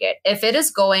always take it. If it is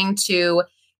going to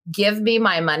give me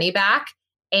my money back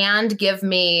and give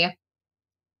me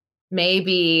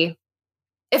maybe,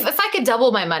 if I could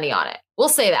double my money on it, we'll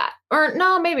say that, or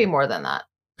no, maybe more than that.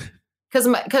 Because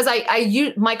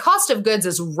my cost of goods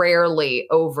is rarely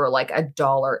over like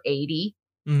 $1.80.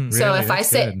 So if I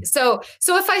say so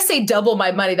if I say double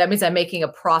my money, that means I'm making a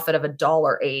profit of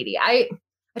 $1.80. I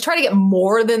try to get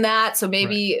more than that. So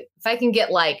maybe if I can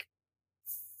get like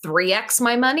 3x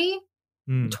my money,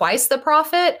 twice the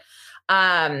profit,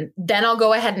 then I'll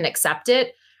go ahead and accept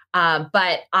it.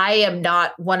 But I am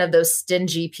not one of those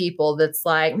stingy people that's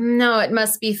like, no, it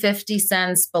must be 50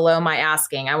 cents below my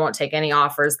asking. I won't take any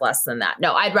offers less than that.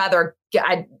 No, I'd rather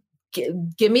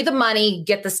give me the money,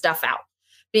 get the stuff out,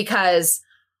 because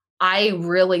I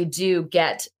really do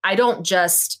I don't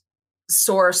just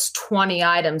source 20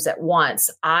 items at once.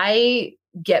 I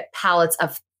get pallets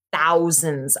of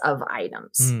thousands of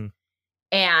items.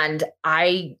 And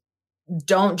I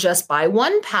don't just buy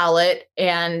one pallet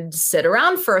and sit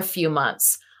around for a few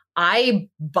months. I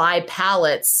buy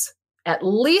pallets at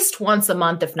least once a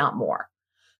month, if not more.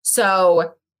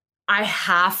 So I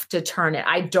have to turn it.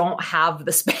 I don't have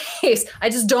the space. I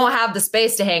just don't have the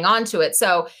space to hang on to it.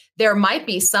 So there might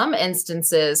be some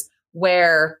instances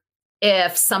where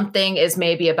if something is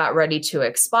maybe about ready to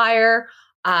expire,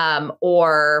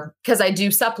 or because I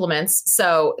do supplements,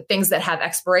 so things that have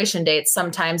expiration dates,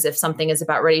 sometimes if something is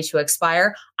about ready to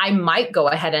expire, I might go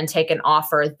ahead and take an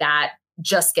offer that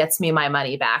just gets me my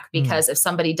money back, because if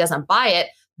somebody doesn't buy it,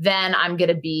 then I'm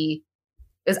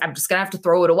just going to have to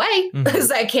throw it away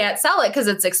because I can't sell it because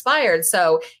it's expired.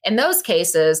 So in those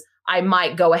cases, I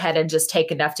might go ahead and just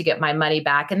take enough to get my money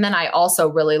back. And then I also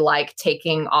really like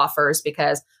taking offers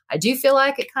because I do feel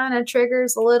like it kind of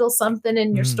triggers a little something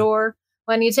in your store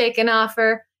when you take an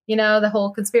offer, you know, the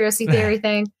whole conspiracy theory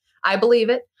thing. I believe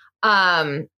it.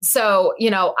 So, you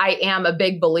know, I am a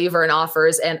big believer in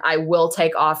offers, and I will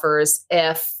take offers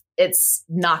if it's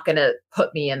not going to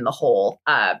put me in the hole.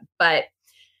 And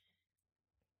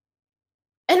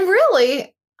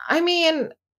really, I mean,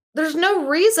 there's no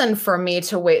reason for me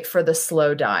to wait for the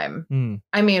slow dime.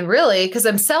 I mean, really, because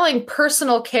I'm selling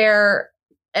personal care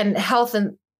and health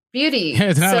and beauty.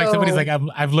 It's not like somebody's like,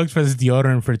 I've looked for this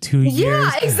deodorant for 2 years.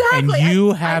 Yeah, exactly. And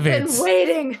you have I've been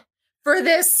waiting for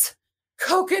this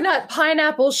coconut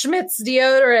pineapple Schmitz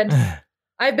deodorant.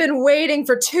 I've been waiting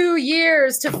for 2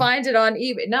 years to find it on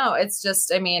eBay. No, it's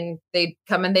just, I mean, they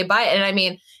come and they buy it. And I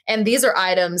mean, and these are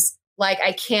items like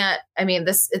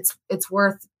it's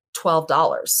worth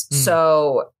 $12.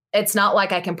 So it's not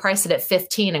like I can price it at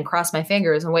 15 and cross my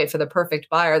fingers and wait for the perfect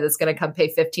buyer that's going to come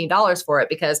pay $15 for it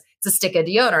because it's a stick of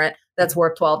deodorant that's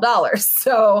worth $12.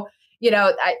 So, you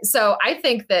know, I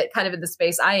think that kind of in the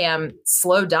space I am,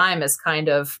 slow dime is kind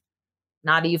of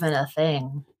not even a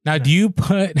thing. Now, do you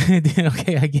put,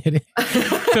 okay, I get it.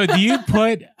 So do you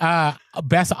put a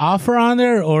best offer on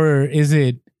there, or is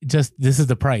it just, this is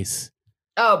the price?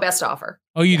 Oh, best offer.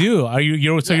 Oh, you do? Are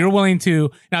you're willing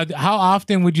to, now how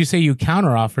often would you say you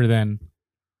counter offer then?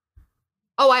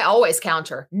 Oh, I always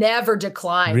counter. Never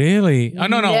decline. Really? Oh,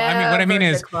 no. I mean, what I mean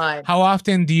is, decline. How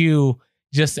often do you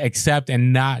just accept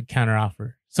and not counter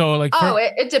offer? So like,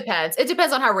 it depends. It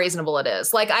depends on how reasonable it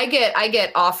is. Like I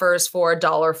get offers for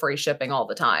 $1 free shipping all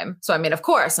the time. So I mean, of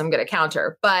course I'm going to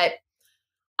counter, but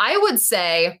I would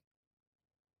say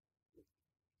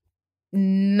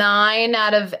 9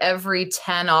 out of every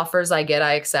 10 offers I get,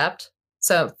 I accept.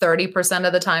 So 30%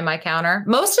 of the time I counter.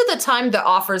 Most of the time, the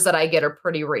offers that I get are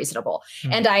pretty reasonable.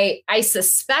 And I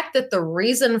suspect that the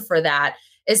reason for that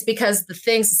is because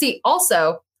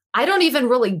also, I don't even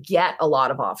really get a lot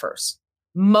of offers.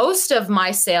 Most of my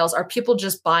sales are people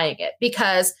just buying it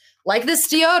because, like this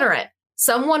deodorant,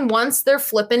 someone wants their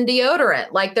flipping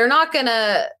deodorant. Like they're not going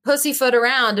to pussyfoot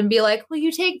around and be like, will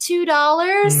you take $2?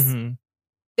 Mm-hmm.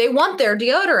 They want their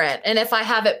deodorant. And if I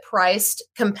have it priced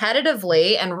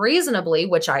competitively and reasonably,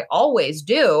 which I always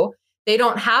do, they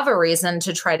don't have a reason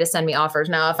to try to send me offers.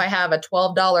 Now, if I have a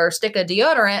 $12 stick of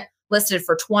deodorant listed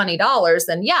for $20,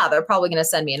 then yeah, they're probably going to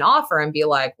send me an offer and be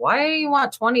like, why do you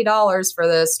want $20 for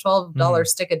this $12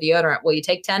 stick of deodorant? Will you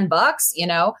take $10?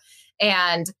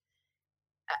 And,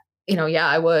 yeah,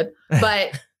 I would.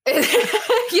 But,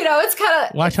 it's kind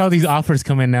of. Watch how these offers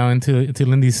come in now into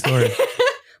Lindy's store.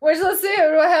 Which, let's see,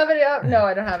 do I have any offers? No,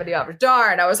 I don't have any offers.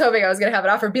 Darn, I was hoping I was going to have an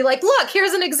offer. Be like, look,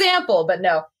 here's an example. But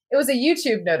no, it was a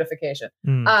YouTube notification.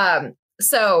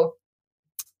 So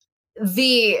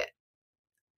the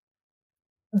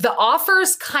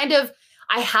offers kind of,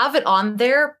 I have it on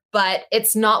there, but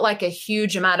it's not like a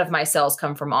huge amount of my sales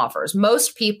come from offers.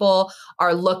 Most people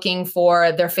are looking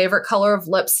for their favorite color of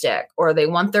lipstick, or they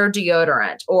want their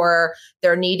deodorant, or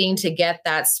they're needing to get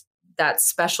that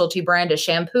specialty brand of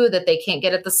shampoo that they can't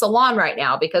get at the salon right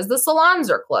now because the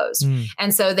salons are closed.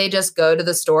 And so they just go to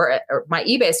the store or my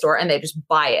eBay store and they just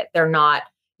buy it. They're not,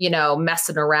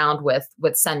 messing around with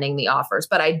sending the offers,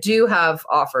 but I do have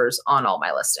offers on all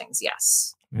my listings.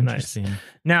 Yes. Interesting. Nice.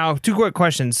 Now, 2 quick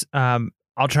questions.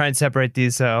 I'll try and separate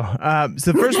these. So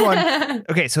the first one,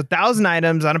 okay, so 1,000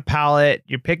 items on a pallet,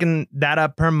 you're picking that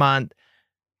up per month.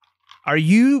 Are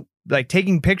you like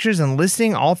taking pictures and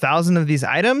listing all 1,000 of these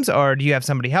items, or do you have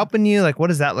somebody helping you? Like, what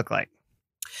does that look like?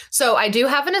 So I do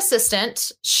have an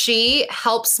assistant. She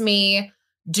helps me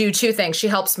do 2 things. She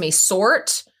helps me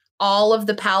sort all of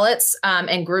the pallets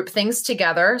and group things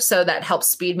together. So that helps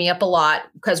speed me up a lot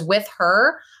because with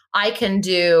her,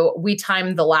 we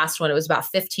timed the last one. It was about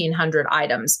 1,500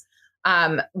 items.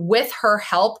 With her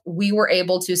help, we were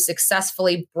able to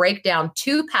successfully break down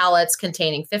 2 pallets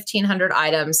containing 1,500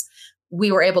 items.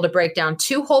 We were able to break down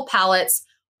 2 whole pallets,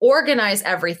 organize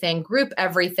everything, group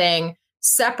everything,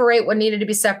 separate what needed to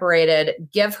be separated,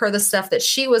 give her the stuff that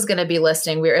she was going to be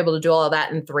listing. We were able to do all of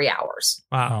that in 3 hours.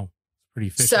 Wow. Pretty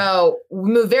efficient. So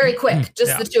we move very quick,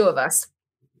 just the 2 of us.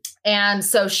 And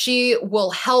so she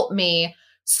will help me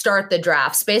start the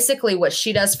drafts. Basically, what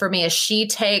she does for me is she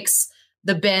takes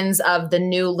the bins of the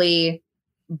newly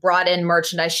brought in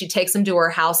merchandise. She takes them to her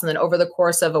house. And then over the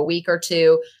course of a week or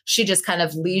 2, she just kind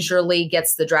of leisurely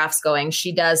gets the drafts going.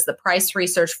 She does the price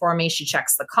research for me. She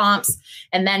checks the comps.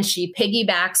 And then she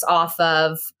piggybacks off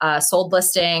of sold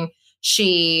listing.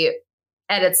 She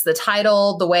edits the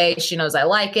title the way she knows I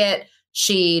like it.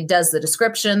 She does the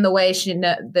description the way she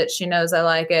knows I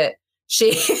like it.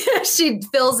 She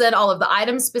fills in all of the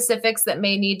item specifics that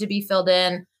may need to be filled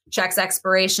in, checks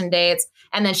expiration dates,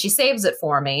 and then she saves it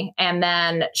for me. And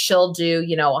then she'll do,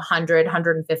 100,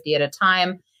 150 at a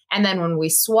time. And then when we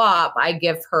swap, I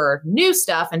give her new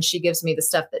stuff and she gives me the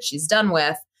stuff that she's done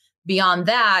with. Beyond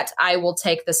that, I will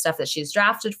take the stuff that she's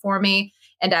drafted for me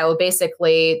and I will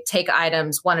basically take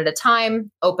items one at a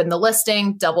time, open the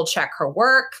listing, double check her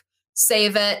work,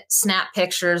 save it, snap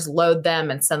pictures, load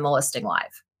them, and send the listing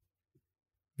live.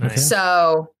 Nice.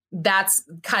 So that's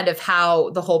kind of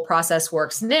how the whole process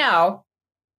works. Now,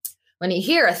 when you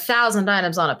hear 1,000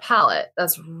 items on a pallet,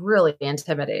 that's really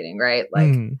intimidating, right? Like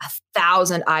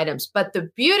 1,000 items. But the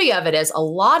beauty of it is a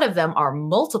lot of them are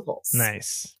multiples.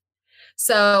 Nice.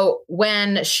 So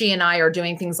when she and I are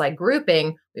doing things like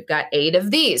grouping, we've got 8 of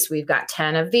these, we've got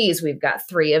 10 of these, we've got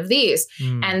 3 of these.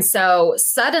 And so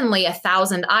suddenly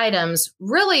 1,000 items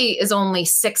really is only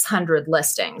 600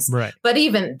 listings. Right. But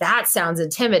even that sounds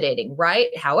intimidating,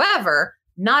 right? However,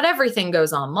 not everything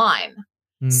goes online.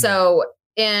 So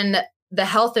in the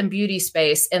health and beauty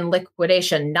space in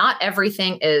liquidation, not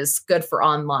everything is good for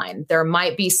online. There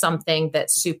might be something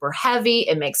that's super heavy.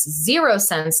 It makes 0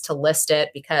 sense to list it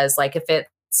because like if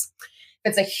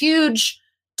it's a huge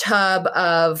tub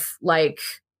of like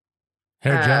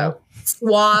hair gel,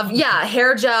 Suave,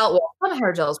 hair gel. Well, some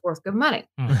hair gel is worth good money.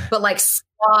 But like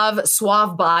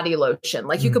Suave body lotion,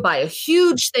 like you could buy a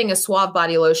huge thing of Suave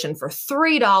body lotion for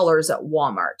 $3 at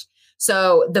Walmart.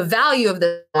 So the value of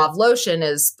the Suave lotion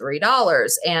is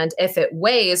 $3. And if it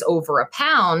weighs over a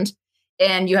pound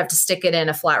and you have to stick it in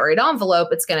a flat rate envelope,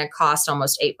 it's going to cost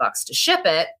almost $8 to ship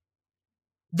it.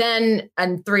 Then a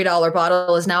 $3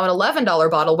 bottle is now an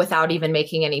 $11 bottle without even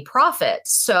making any profit.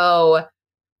 So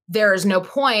there is no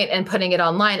point in putting it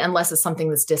online unless it's something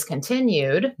that's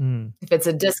discontinued. If it's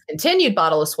a discontinued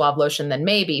bottle of Suave lotion, then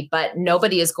maybe, but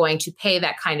nobody is going to pay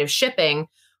that kind of shipping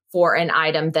for an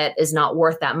item that is not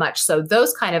worth that much. So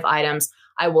those kind of items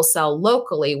I will sell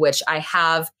locally, which I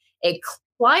have a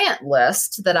client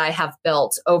list that I have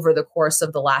built over the course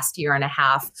of the last year and a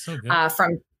half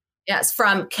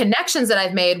from connections that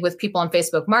I've made with people on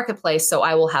Facebook Marketplace. So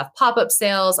I will have pop-up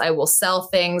sales. I will sell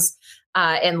things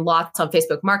in lots on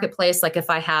Facebook Marketplace. Like if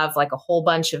I have like a whole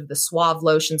bunch of the Suave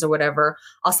lotions or whatever,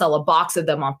 I'll sell a box of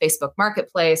them on Facebook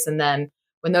Marketplace. And then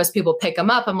when those people pick them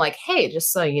up, I'm like, hey,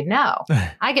 just so you know,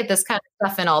 I get this kind of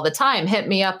stuff in all the time. Hit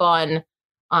me up on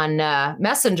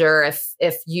Messenger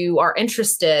if you are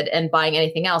interested in buying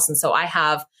anything else. And so I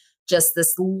have just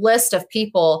this list of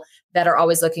people that are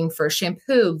always looking for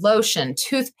shampoo, lotion,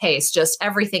 toothpaste, just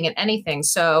everything and anything.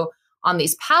 So on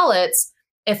these palettes,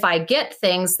 if I get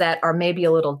things that are maybe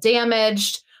a little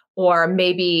damaged or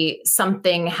maybe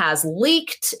something has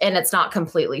leaked and it's not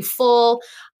completely full,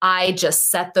 I just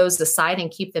set those aside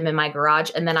and keep them in my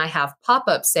garage. And then I have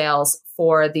pop-up sales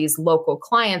for these local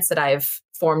clients that I've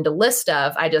formed a list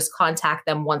of. I just contact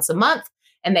them once a month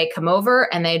and they come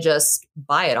over and they just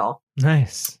buy it all.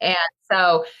 Nice. And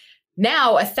so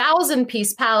now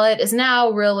 1,000-piece palette is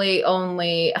now really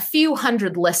only a few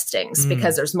hundred listings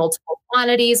because there's multiple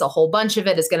quantities. A whole bunch of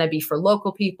it is going to be for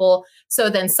local people. So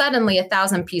then suddenly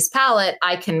 1,000-piece palette,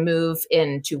 I can move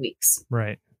in 2 weeks.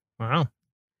 Right. Wow.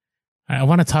 I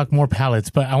want to talk more palettes,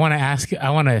 but I want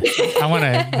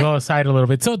to go aside a little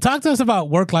bit. So talk to us about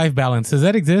work-life balance. Does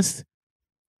that exist?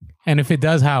 And if it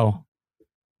does, how?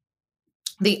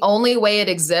 The only way it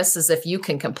exists is if you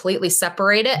can completely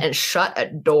separate it and shut a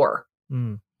door.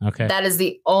 Okay. That is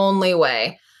the only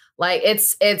way. Like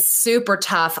it's super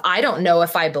tough. I don't know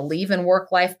if I believe in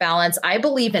work-life balance. I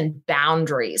believe in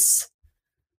boundaries.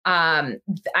 I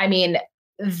mean,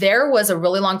 there was a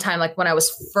really long time, like when I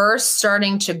was first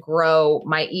starting to grow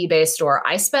my eBay store,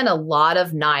 I spent a lot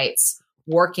of nights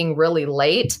working really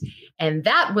late, and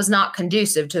that was not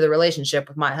conducive to the relationship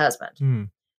with my husband.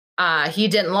 He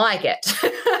didn't like it.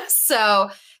 So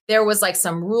there was like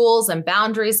some rules and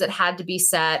boundaries that had to be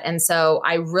set. And so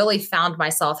I really found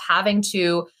myself having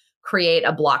to create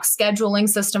a block scheduling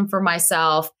system for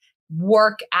myself,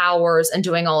 work hours and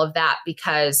doing all of that,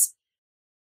 because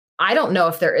I don't know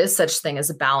if there is such thing as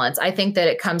a balance. I think that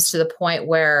it comes to the point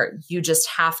where you just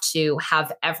have to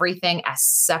have everything as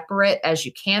separate as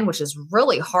you can, which is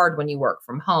really hard when you work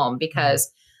from home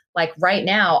because like right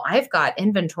now I've got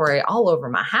inventory all over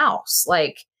my house.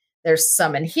 Like there's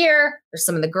some in here, there's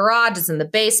some in the garage, it's in the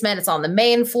basement, it's on the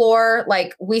main floor.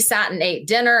 Like we sat and ate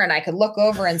dinner and I could look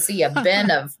over and see a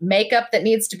bin of makeup that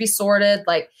needs to be sorted.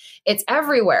 Like it's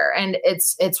everywhere and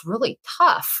it's really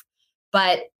tough.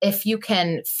 But if you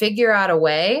can figure out a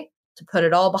way to put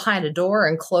it all behind a door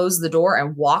and close the door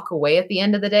and walk away at the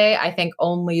end of the day, I think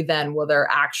only then will there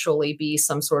actually be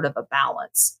some sort of a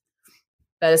balance.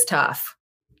 That is tough.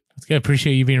 That's good. I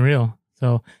appreciate you being real.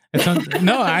 So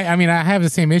no, I mean, I have the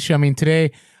same issue. I mean,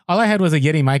 today, all I had was a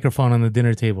Yeti microphone on the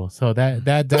dinner table. So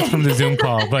that's from the Zoom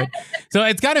call. But so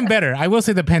it's gotten better. I will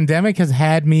say the pandemic has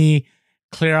had me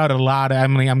clear out a lot. I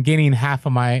mean, I'm getting half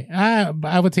of my,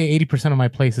 I would say 80% of my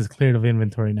place is cleared of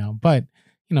inventory now, but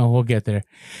you know, we'll get there.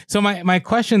 So my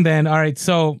question then, all right,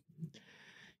 so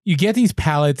you get these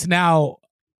pallets now,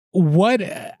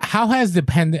 how has the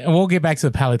we'll get back to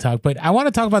the pallet talk, but I want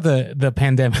to talk about the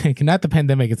pandemic, not the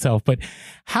pandemic itself, but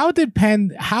how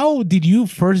did you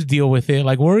first deal with it?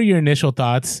 Like, what were your initial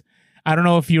thoughts? I don't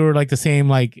know if you were like the same,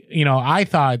 like, you know, I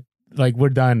thought like we're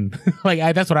done.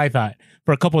 That's what I thought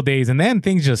for a couple of days. And then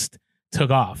things just took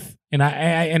off and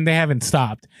and they haven't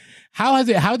stopped. How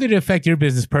did it affect your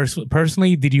business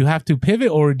personally? Did you have to pivot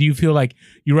or do you feel like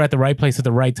you were at the right place at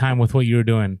the right time with what you were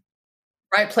doing?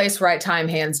 Right place, right time,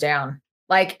 hands down.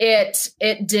 Like it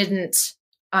didn't,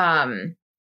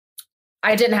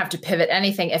 I didn't have to pivot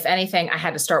anything. If anything, I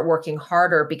had to start working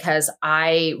harder because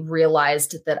I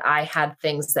realized that I had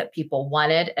things that people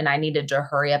wanted and I needed to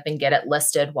hurry up and get it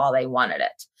listed while they wanted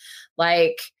it.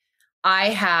 Like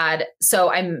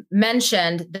I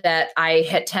mentioned that I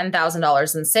hit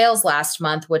 $10,000 in sales last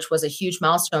month, which was a huge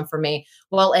milestone for me.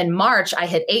 Well, in March, I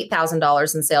hit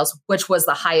 $8,000 in sales, which was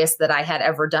the highest that I had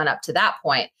ever done up to that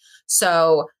point.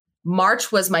 So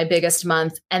March was my biggest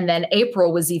month. And then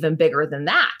April was even bigger than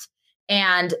that.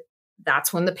 And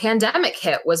that's when the pandemic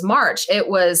hit, was March. It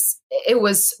was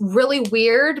really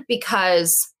weird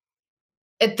because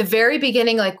at the very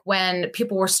beginning, like when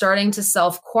people were starting to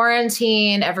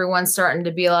self-quarantine, everyone's starting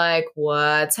to be like,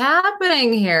 what's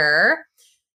happening here?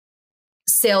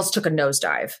 Sales took a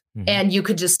nosedive. Mm-hmm. And you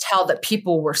could just tell that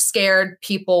people were scared.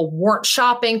 People weren't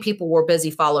shopping. People were busy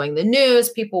following the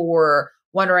news. People were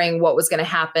wondering what was going to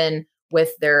happen with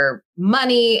their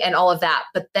money and all of that.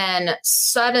 But then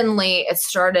suddenly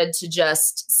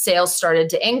sales started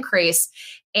to increase.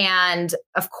 And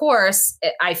of course,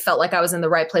 I felt like I was in the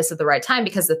right place at the right time,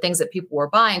 because the things that people were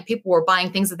buying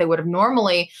things that they would have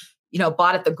normally,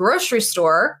 bought at the grocery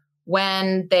store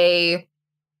when they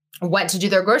went to do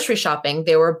their grocery shopping.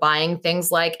 They were buying things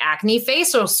like acne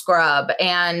facial scrub.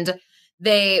 And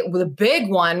the big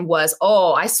one was,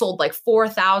 I sold like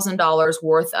 $4,000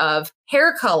 worth of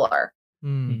hair color.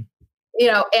 Mm.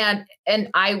 And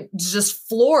I just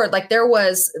floored. Like, there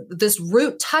was this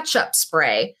root touch-up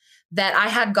spray that I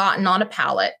had gotten on a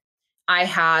pallet. I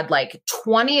had like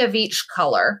 20 of each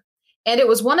color. And it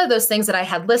was one of those things that I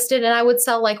had listed, and I would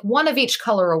sell like one of each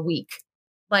color a week.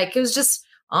 Like, it was just,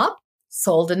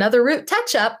 sold another root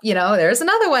touch-up, there's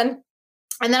another one.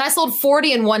 And then I sold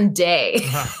 40 in one day.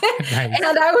 Nice. And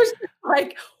I was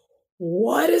like,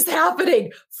 what is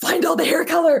happening? Find all the hair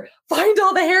color.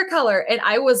 And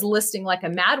I was listing like a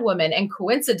madwoman. And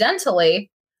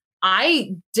coincidentally,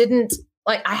 I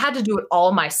had to do it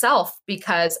all myself,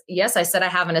 because yes, I said I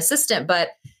have an assistant, but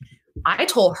I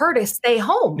told her to stay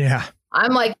home. Yeah.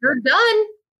 I'm like, you're done.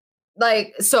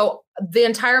 Like, so the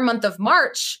entire month of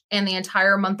March and the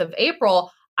entire month of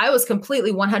April, I was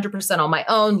completely 100% on my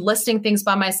own, listing things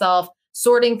by myself,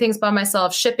 sorting things by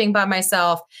myself, shipping by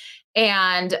myself.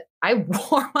 And I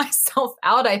wore myself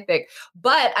out, I think,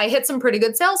 but I hit some pretty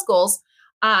good sales goals.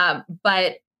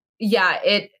 But yeah,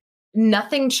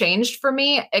 nothing changed for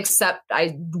me, except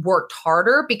I worked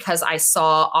harder because I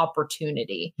saw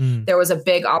opportunity. There was a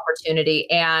big opportunity,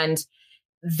 and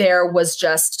there was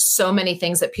just so many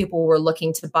things that people were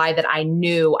looking to buy that I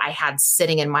knew I had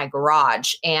sitting in my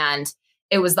garage. And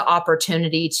it was the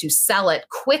opportunity to sell it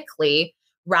quickly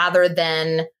rather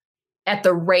than at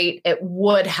the rate it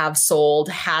would have sold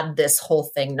had this whole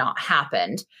thing not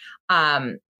happened.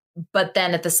 But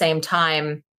then at the same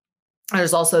time,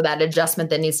 there's also that adjustment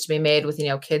that needs to be made with,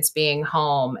 kids being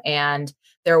home. And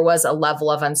there was a level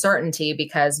of uncertainty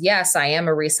because, yes, I am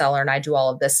a reseller and I do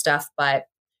all of this stuff, but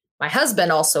my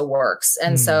husband also works.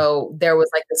 And so there was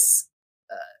like this,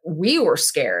 we were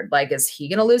scared. Like, is he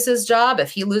going to lose his job? If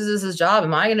he loses his job,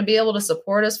 am I going to be able to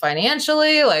support us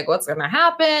financially? Like, what's going to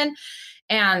happen?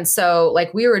 And so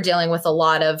like we were dealing with a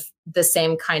lot of the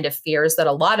same kind of fears that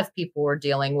a lot of people were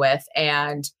dealing with.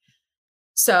 And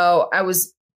so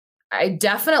I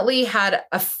definitely had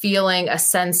a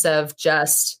sense of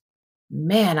just,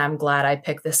 man, I'm glad I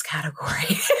picked this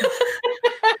category.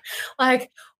 Like,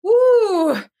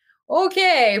 woo,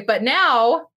 okay. But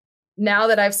now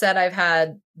that I've said I've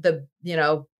had the,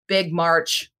 big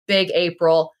March, big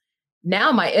April,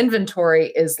 now my inventory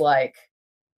is like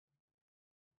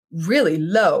really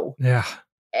low. Yeah.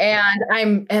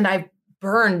 And I've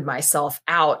burned myself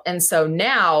out. And so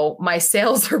now my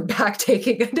sales are back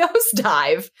taking a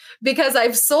nosedive because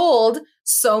I've sold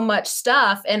so much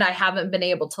stuff and I haven't been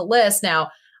able to list. Now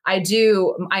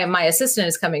my assistant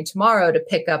is coming tomorrow to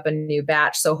pick up a new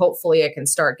batch. So hopefully I can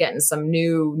start getting some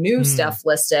new stuff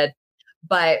listed.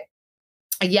 But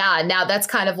yeah, now that's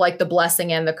kind of like the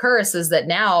blessing and the curse, is that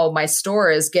now my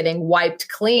store is getting wiped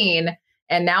clean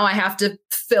and now I have to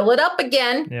fill it up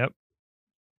again. Yep.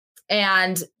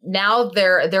 And now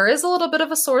there is a little bit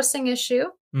of a sourcing issue.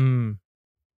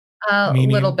 A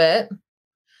little bit.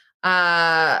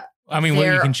 What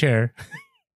you can share.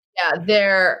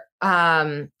 Yeah,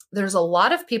 there's a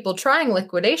lot of people trying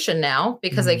liquidation now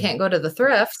because they can't go to the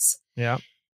thrifts. Yeah.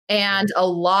 And a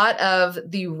lot of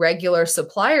the regular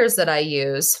suppliers that I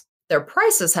use, their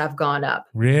prices have gone up.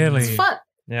 Really? It's fun.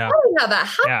 Yeah. Funny how that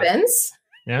happens.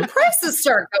 Yeah. The prices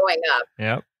start going up.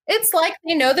 Yep. It's like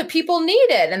they know that people need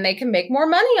it and they can make more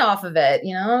money off of it.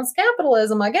 It's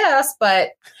capitalism, I guess.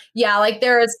 But yeah, like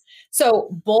so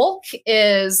Bulk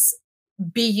is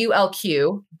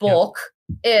BULQ. Bulk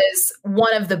is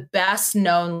one of the best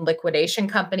known liquidation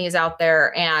companies out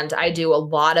there. And I do a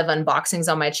lot of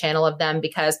unboxings on my channel of them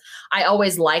because I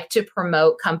always like to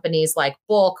promote companies like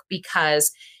Bulk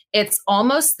because it's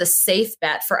almost the safe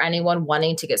bet for anyone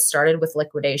wanting to get started with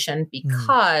liquidation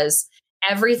because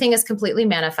everything is completely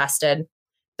manifested.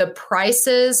 The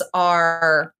prices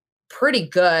are pretty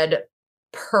good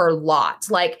per lot.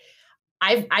 Like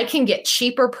I can get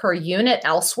cheaper per unit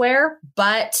elsewhere,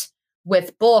 but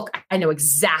with bulk, I know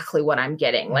exactly what I'm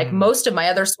getting. Like most of my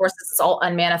other sources, it's all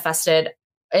unmanifested.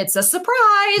 It's a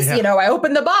surprise. I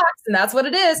open the box and that's what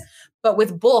it is. But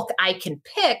with bulk, I can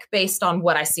pick based on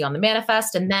what I see on the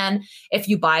manifest. And then if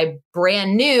you buy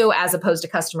brand new, as opposed to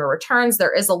customer returns,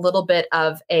 there is a little bit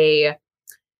of a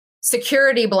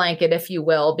security blanket, if you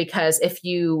will, because if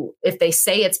they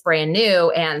say it's brand new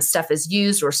and stuff is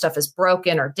used or stuff is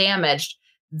broken or damaged,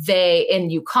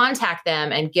 you contact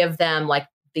them and give them like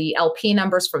the LP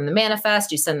numbers from the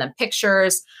manifest, you send them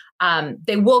pictures,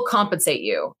 they will compensate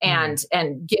you and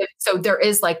give. So there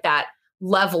is like that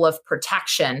level of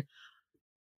protection.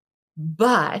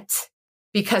 But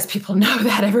because people know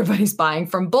that everybody's buying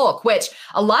from bulk, which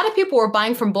a lot of people were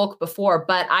buying from bulk before,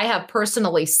 but I have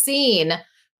personally seen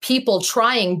people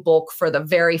trying bulk for the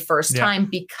very first time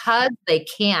because they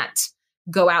can't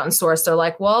go out and source. They're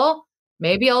like, well,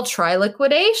 maybe I'll try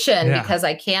liquidation because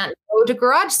I can't go to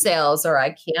garage sales or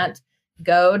I can't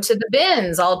go to the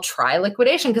bins. I'll try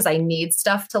liquidation because I need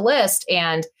stuff to list.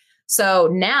 And so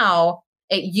now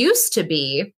it used to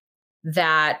be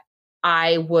that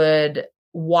I would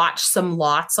watch some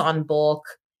lots on bulk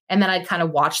and then I'd kind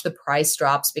of watch the price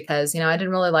drops because, I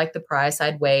didn't really like the price.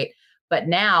 I'd wait. But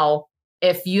now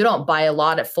if you don't buy a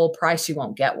lot at full price, you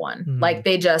won't get one. Like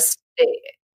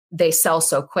they sell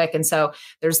so quick. And so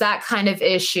there's that kind of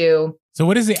issue. So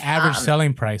what is the average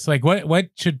selling price? Like what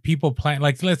should people plan?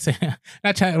 Like, let's say,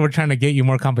 we're trying to get you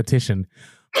more competition,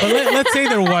 but let's say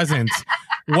there wasn't.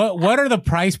 What are the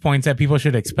price points that people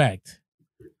should expect?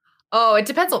 Oh, it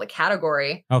depends on the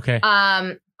category. Okay.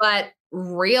 But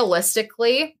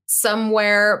realistically,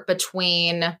 somewhere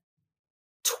between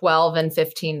 $12 and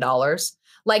 $15.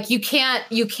 Like you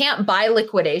can't buy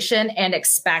liquidation and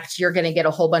expect you're going to get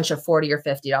a whole bunch of $40 or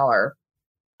 $50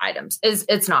 items.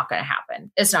 It's not going to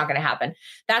happen. It's not going to happen.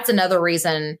 That's another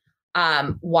reason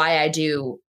why I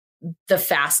do the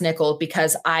fast nickel,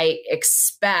 because I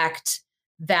expect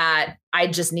that I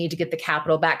just need to get the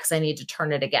capital back because I need to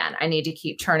turn it again. I need to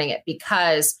keep turning it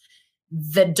because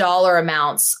the dollar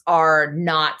amounts are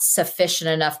not sufficient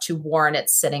enough to warrant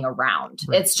it sitting around.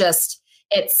 Right. It's just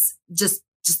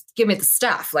give me the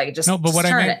stuff. Like just, no, but what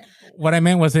I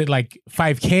meant was it like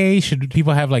 5K? Should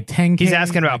people have like 10K? He's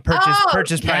asking about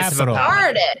purchase price of a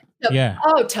pallet.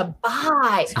 To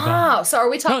buy. So are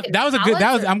we talking? No, that was a good.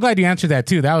 I'm glad you answered that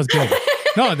too. That was good.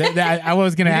 No, I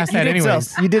was going to ask that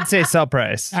anyways. You did say sell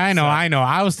price. I know.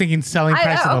 I was thinking selling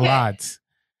price of the lots.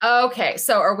 Okay,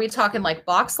 so are we talking like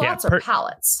box lots or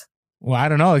pallets? Well, I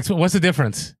don't know. What's the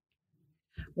difference?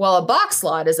 Well, a box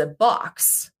lot is a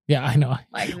box. Yeah, I know.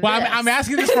 Like I'm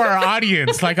asking this for our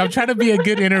audience. Like I'm trying to be a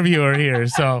good interviewer here.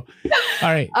 So, all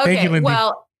right. Okay. Thank you, Lindy.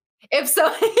 Well, if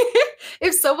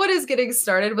someone is getting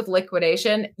started with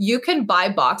liquidation, you can buy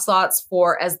box lots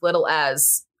for as little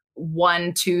as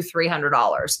 $100, $200,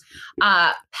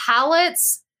 $300.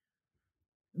 Pallets.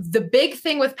 The big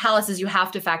thing with pallets is you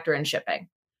have to factor in shipping.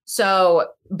 So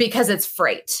because it's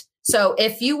freight. So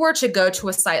if you were to go to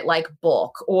a site like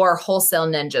Bulk or Wholesale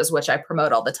Ninjas, which I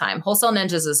promote all the time, Wholesale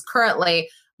Ninjas is currently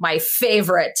my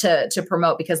favorite to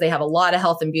promote because they have a lot of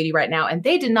health and beauty right now, and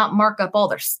they did not mark up all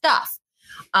their stuff.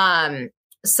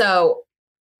 So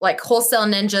like Wholesale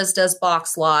Ninjas does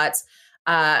box lots.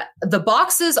 The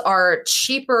boxes are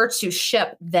cheaper to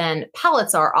ship than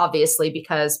pallets are, obviously,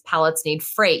 because pallets need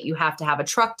freight. You have to have a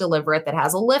truck deliver it that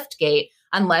has a lift gate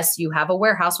unless you have a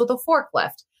warehouse with a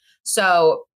forklift.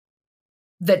 So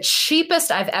the cheapest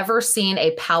I've ever seen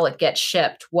a pallet get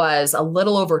shipped was a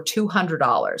little over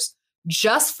 $200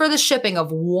 just for the shipping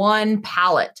of one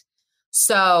pallet.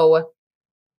 So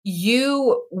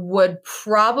you would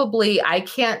probably, I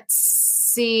can't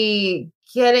see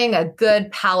getting a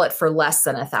good pallet for less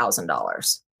than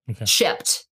 $1,000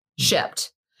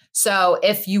 shipped. So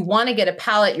if you want to get a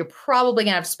pallet, you're probably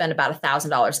going to have to spend about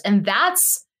 $1,000. And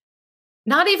that's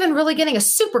not even really getting a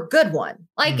super good one.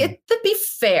 Like that'd be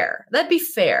fair.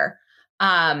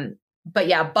 But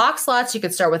yeah, box lots, you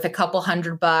could start with a couple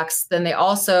 $100. Then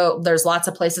there's lots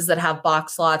of places that have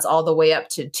box lots all the way up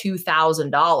to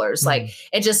 $2,000. Like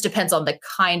it just depends on the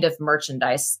kind of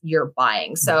merchandise you're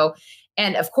buying. So,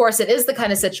 and of course it is the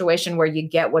kind of situation where you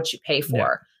get what you pay for.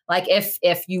 Yeah. Like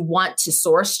if you want to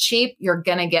source cheap, you're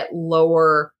going to get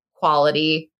lower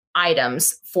quality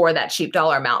items for that cheap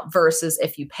dollar amount versus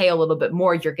if you pay a little bit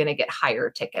more, you're going to get higher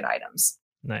ticket items.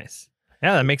 Nice.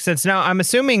 Yeah, that makes sense. Now, I'm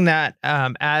assuming that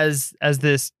as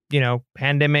this,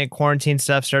 pandemic quarantine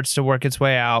stuff starts to work its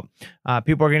way out,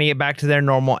 people are going to get back to their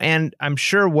normal. And I'm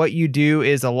sure what you do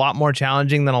is a lot more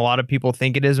challenging than a lot of people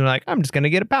think it is. And like, I'm just going to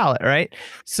get a pallet, right?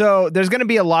 So there's going to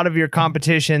be a lot of your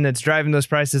competition that's driving those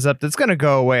prices up that's going to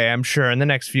go away, I'm sure, in the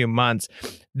next few months.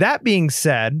 That being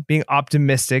said, being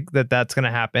optimistic that that's going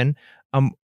to happen,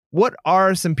 what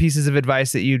are some pieces of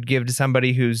advice that you'd give to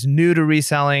somebody who's new to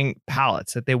reselling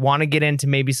pallets, that they want to get into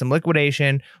maybe some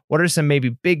liquidation? What are some maybe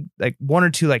big, like one or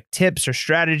two like tips or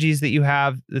strategies that you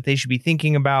have that they should be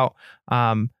thinking about?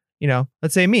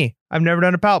 Let's say me, I've never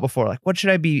done a pallet before. Like, what should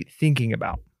I be thinking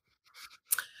about?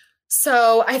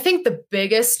 So I think the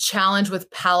biggest challenge with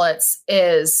pallets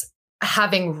is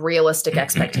having realistic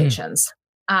expectations.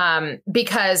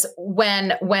 Because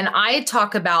when I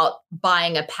talk about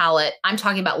buying a pallet, I'm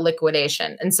talking about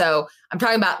liquidation. And so I'm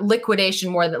talking about liquidation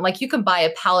more than like you can buy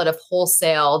a pallet of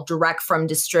wholesale direct from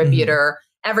distributor.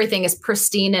 Everything is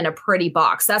pristine in a pretty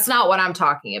box. That's not what I'm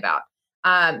talking about.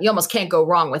 You almost can't go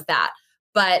wrong with that.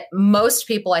 But most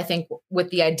people, I think,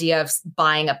 with the idea of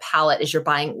buying a pallet is you're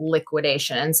buying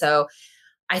liquidation. And so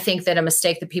I think that a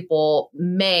mistake that people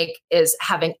make is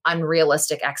having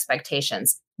unrealistic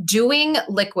expectations. Doing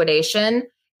liquidation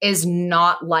is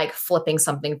not like flipping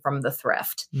something from the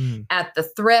thrift. At the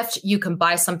thrift, you can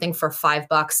buy something for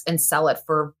 $5 and sell it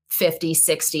for $50,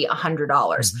 $60,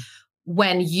 $100.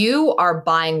 When you are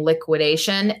buying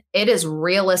liquidation, it is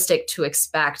realistic to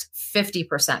expect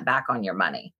 50% back on your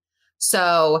money.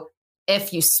 So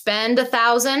if you spend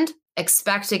 $1,000,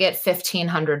 expect to get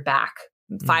 $1,500 back,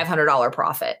 $500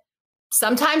 profit.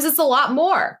 Sometimes it's a lot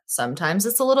more. Sometimes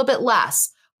it's a little bit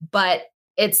less, but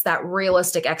it's that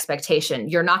realistic expectation.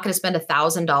 You're not going to spend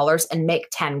 $1,000 and make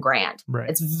 10 grand. Right.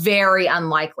 It's very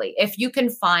unlikely. If you can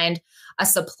find a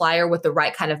supplier with the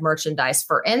right kind of merchandise,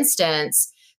 for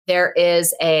instance, there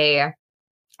is a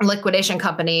liquidation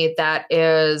company that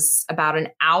is about an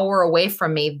hour away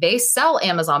from me. They sell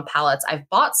Amazon pallets. I've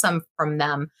bought some from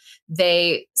them.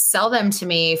 They sell them to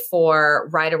me for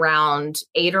right around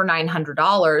 $800 or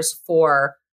 $900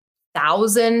 for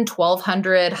 1,000,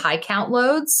 1,200 high count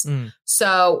loads.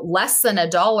 So less than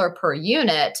 $1 per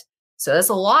unit. So that's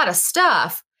a lot of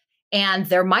stuff. And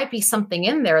there might be something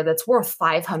in there that's worth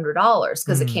 $500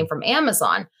 because it came from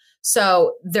Amazon.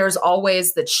 So there's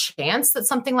always the chance that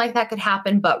something like that could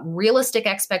happen, but realistic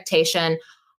expectation,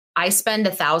 I spend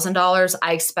 $1,000,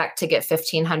 I expect to get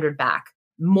 $1,500 back.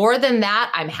 More than that,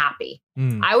 I'm happy.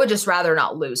 I would just rather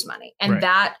not lose money. And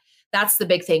that's the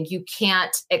big thing. You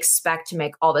can't expect to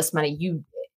make all this money.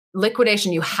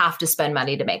 Liquidation, you have to spend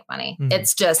money to make money.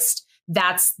 It's just,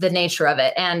 that's the nature of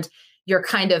it. And you're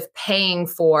kind of paying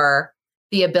for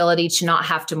the ability to not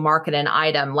have to market an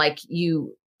item like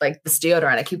this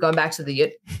deodorant. I keep going back to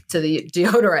the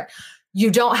deodorant.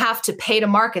 You don't have to pay to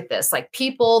market this. Like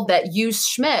people that use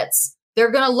Schmidt's,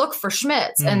 they're going to look for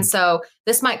Schmidt's. And so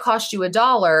this might cost you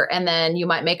 $1 and then you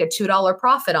might make a $2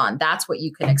 profit on. That's what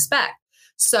you can expect.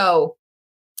 So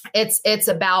it's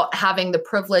about having the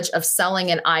privilege of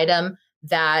selling an item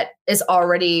that is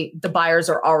already, the buyers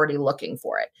are already looking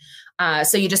for it.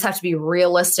 So you just have to be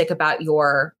realistic about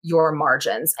your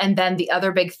margins. And then the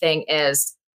other big thing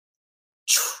is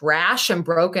trash and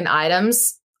broken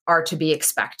items are to be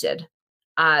expected.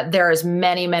 There is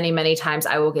many, many, many times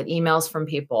I will get emails from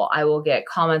people. I will get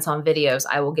comments on videos.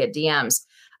 I will get DMs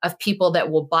of people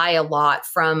that will buy a lot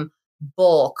from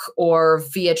bulk or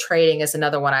via trading is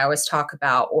another one I always talk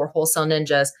about, or Wholesale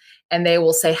Ninjas. And they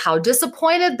will say how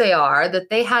disappointed they are that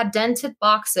they had dented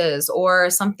boxes or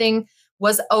something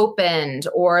was opened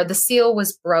or the seal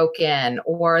was broken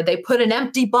or they put an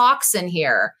empty box in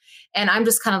here. And I'm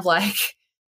just kind of like,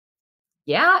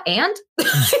 yeah, and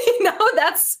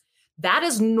that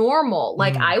is normal.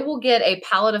 Like I will get a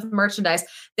pallet of merchandise.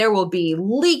 There will be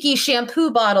leaky shampoo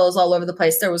bottles all over the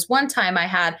place. There was one time I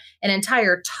had an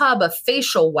entire tub of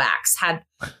facial wax had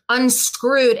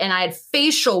unscrewed and I had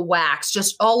facial wax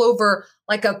just all over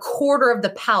like a quarter of the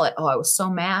pallet. Oh, I was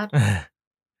so mad.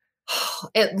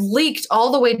 It leaked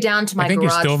all the way down to my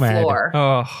garage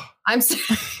floor.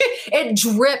 It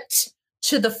dripped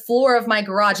to the floor of my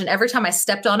garage. And every time I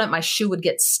stepped on it, my shoe would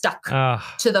get stuck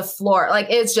to the floor. Like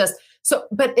it's just so,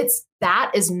 but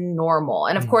that is normal.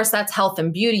 And of course that's health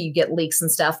and beauty. You get leaks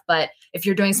and stuff. But if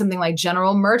you're doing something like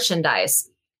general merchandise,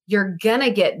 you're going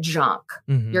to get junk.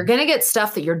 You're going to get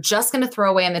stuff that you're just going to throw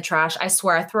away in the trash. I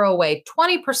swear I throw away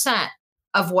 20%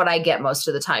 of what I get most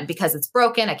of the time because it's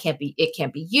broken. It can't be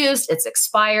used. It's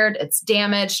expired. It's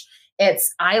damaged.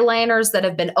 It's eyeliners that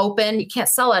have been open. You can't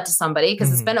sell that to somebody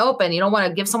because it's been open. You don't want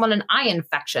to give someone an eye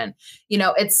infection. You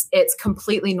know, it's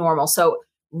completely normal. So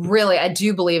really, I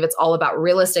do believe it's all about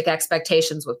realistic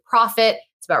expectations with profit.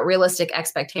 It's about realistic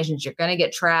expectations. You're going to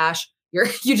get trash. You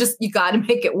got to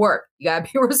make it work. You got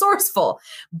to be resourceful,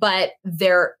 but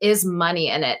there is money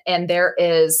in it. And there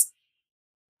is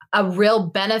a real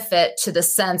benefit to the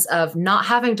sense of not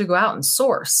having to go out and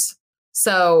source.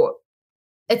 So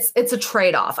it's a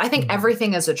trade-off. I think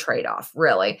everything is a trade-off,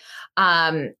 really.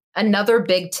 Another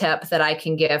big tip that I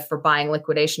can give for buying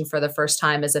liquidation for the first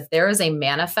time is if there is a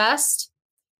manifest,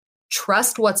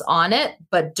 trust what's on it,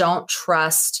 but don't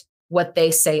trust what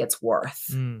they say it's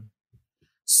worth.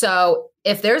 So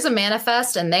if there's a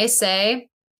manifest and they say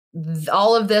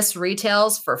all of this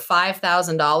retails for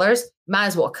 $5,000, might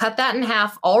as well cut that in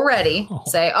half already.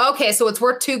 Say, okay, so it's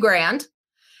worth $2,000.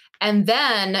 And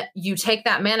then you take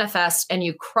that manifest and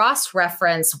you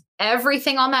cross-reference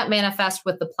everything on that manifest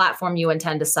with the platform you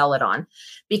intend to sell it on.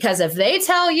 Because if they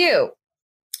tell you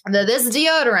that this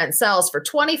deodorant sells for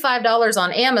 $25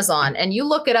 on Amazon and you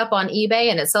look it up on eBay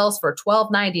and it sells for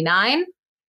 $12.99,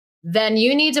 then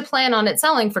you need to plan on it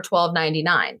selling for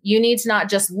 $12.99. You need to not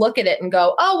just look at it and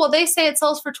go, oh, well, they say it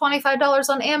sells for $25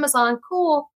 on Amazon.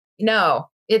 Cool. No,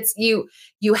 it's you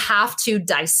have to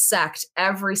dissect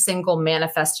every single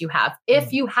manifest you have.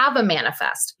 If you have a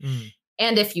manifest,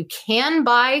 and if you can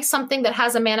buy something that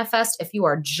has a manifest, if you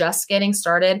are just getting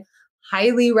started,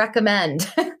 highly recommend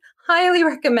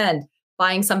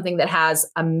buying something that has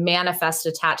a manifest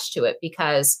attached to it,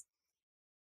 because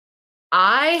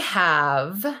I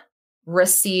have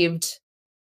received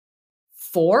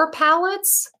 4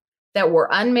 pallets that were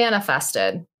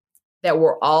unmanifested that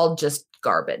were all just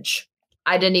garbage.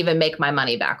 I didn't even make my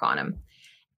money back on them.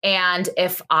 And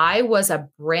if I was a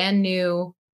brand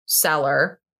new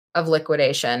seller of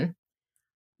liquidation,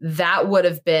 that would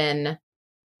have been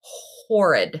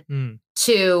horrid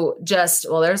to just,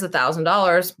 well, there's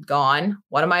 $1,000 gone.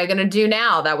 What am I going to do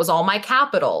now? That was all my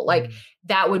capital. Like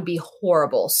that would be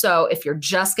horrible. So if you're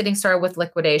just getting started with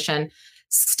liquidation,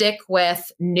 stick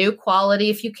with new quality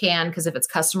if you can, because if it's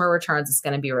customer returns, it's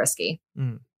going to be risky.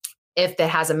 If it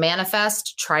has a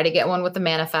manifest, try to get one with the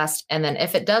manifest. And then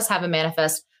if it does have a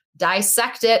manifest,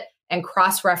 dissect it and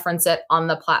cross-reference it on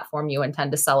the platform you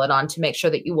intend to sell it on to make sure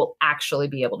that you will actually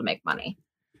be able to make money.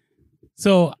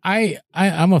 So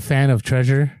I'm a fan of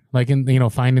treasure, like in,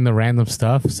 finding the random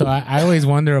stuff. So I always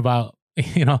wonder about,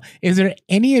 is there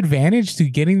any advantage to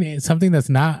getting something does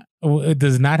not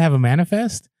have a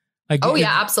manifest? Like,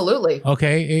 yeah, absolutely.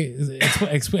 Okay.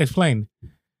 Explain.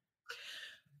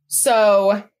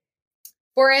 So,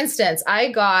 for instance,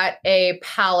 I got a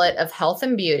palette of health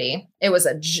and beauty. It was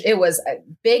a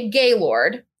big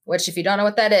Gaylord, which if you don't know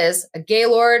what that is, a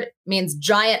Gaylord means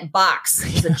giant box.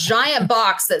 It's a giant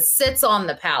box that sits on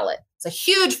the palette. It's a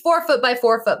huge 4 foot by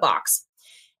 4 foot box.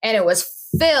 And it was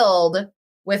filled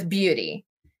with beauty.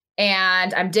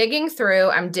 And I'm digging through,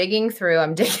 and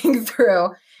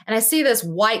I see this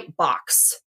white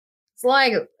box. It's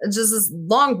like just this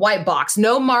long white box,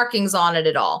 no markings on it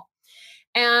at all.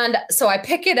 And so I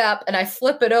pick it up and I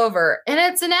flip it over and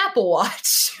it's an Apple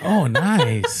Watch. Oh,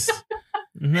 nice.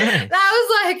 Nice. I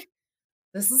was like,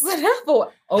 this is an Apple.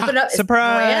 Open up.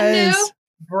 Surprise.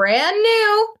 Brand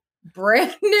new.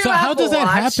 So how does that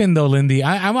happen though, Lindy?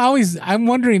 I'm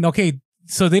wondering, okay,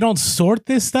 so they don't sort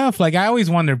this stuff? Like I always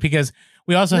wonder because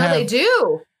we also have. They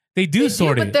do. They do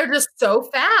sort it, but they're just so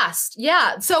fast.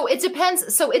 Yeah. So it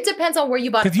depends. It depends on where you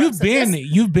bought it. Because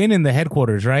you've been in the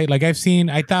headquarters, right? Like I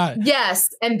thought. Yes.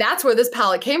 And that's where this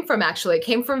palette came from, actually. It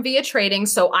came from Via Trading.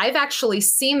 So I've actually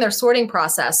seen their sorting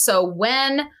process. So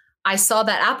when I saw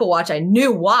that Apple Watch, I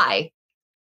knew why.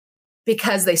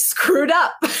 Because they screwed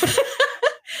up.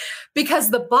 Because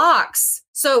the box.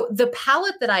 So the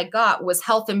palette that I got was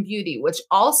health and beauty, which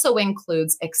also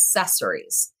includes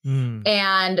accessories.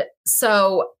 And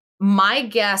so my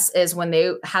guess is when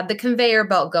they had the conveyor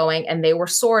belt going and they were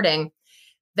sorting,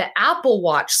 the Apple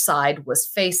Watch side was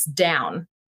face down.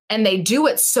 And they do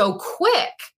it so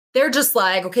quick. They're just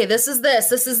like, okay, this is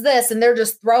this. And they're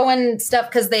just throwing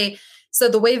stuff so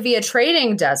the way Via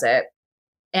Trading does it,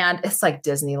 and it's like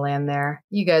Disneyland there.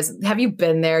 You guys, have you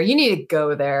been there? You need to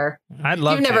go there. I'd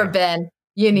love to. You've never been.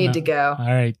 You need to go. All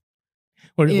right.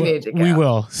 You need to go. We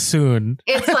will soon.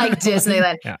 It's like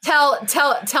Disneyland. Yeah.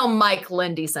 Tell Mike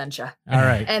Lindy sent you. All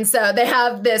right. And so they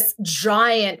have this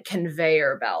giant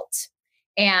conveyor belt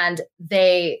and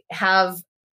they have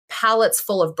pallets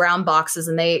full of brown boxes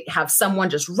and they have someone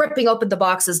just ripping open the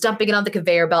boxes, dumping it on the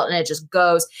conveyor belt, and it just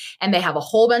goes. And they have a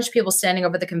whole bunch of people standing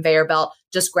over the conveyor belt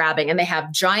just grabbing. And they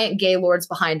have giant Gaylords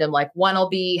behind them. Like one will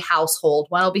be household,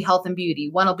 one will be health and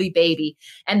beauty, one will be baby.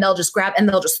 And they'll just grab and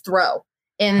they'll just throw.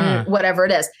 in whatever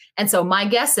it is. And so my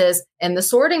guess is in the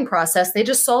sorting process, they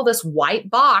just saw this white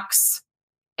box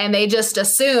and they just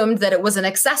assumed that it was an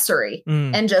accessory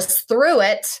and just threw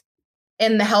it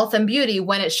in the health and beauty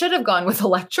when it should have gone with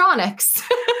electronics.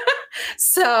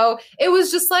 So it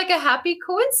was just like a happy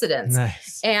coincidence.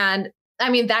 Nice. And I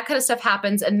mean, that kind of stuff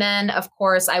happens. And then, of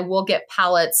course, I will get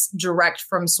pallets direct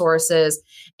from sources.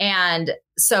 And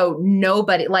so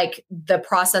nobody, like the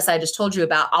process I just told you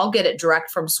about, I'll get it direct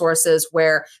from sources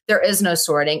where there is no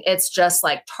sorting. It's just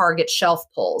like Target shelf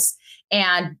pulls.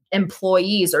 And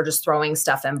employees are just throwing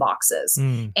stuff in boxes.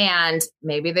 And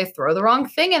maybe they throw the wrong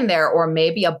thing in there, or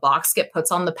maybe a box get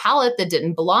puts on the pallet that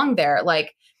didn't belong there.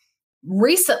 Like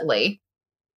recently,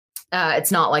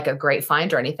 it's not like a great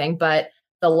find or anything, but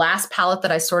the last pallet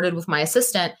that I sorted with my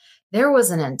assistant, there was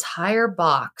an entire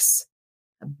box,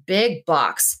 a big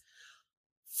box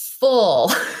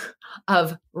full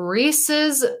of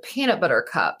Reese's peanut butter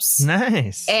cups.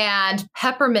 Nice. And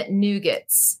peppermint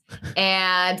nougats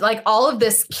and like all of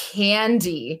this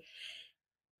candy.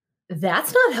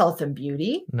 That's not health and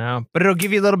beauty. No, but it'll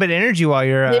give you a little bit of energy while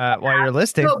you're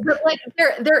listing. No, but like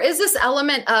there is this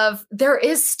element of, there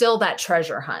is still that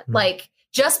treasure hunt. Like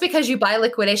just because you buy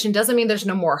liquidation doesn't mean there's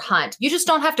no more hunt. You just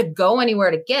don't have to go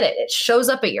anywhere to get it. It shows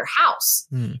up at your house.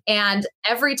 And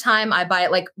every time I buy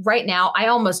it, like right now, I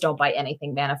almost don't buy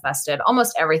anything manifested.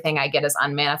 Almost everything I get is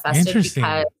unmanifested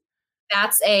because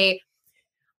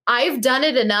I've done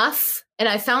it enough and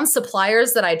I found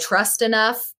suppliers that I trust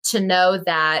enough to know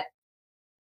that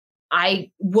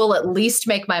I will at least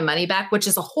make my money back, which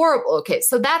is a horrible, okay.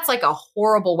 So that's like a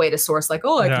horrible way to source, like,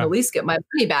 oh, I can at least get my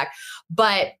money back.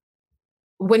 But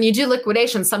when you do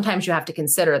liquidation, sometimes you have to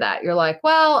consider that. You're like,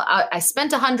 well, I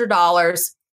spent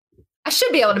 $100. I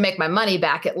should be able to make my money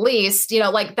back at least. You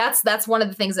know, like that's one of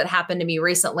the things that happened to me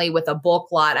recently with a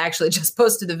bulk lot. I actually just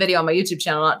posted the video on my YouTube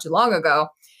channel not too long ago.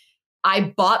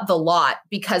 I bought the lot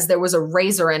because there was a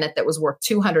razor in it that was worth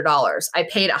 $200. I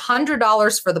paid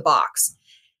 $100 for the box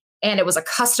and it was a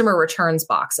customer returns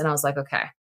box. And I was like, okay,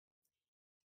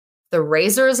 the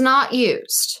razor is not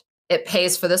used. It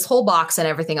pays for this whole box and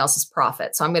everything else is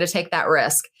profit. So I'm going to take that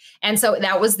risk. And so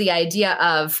that was the idea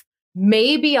of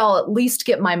maybe I'll at least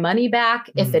get my money back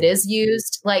if it is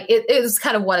used. Like it was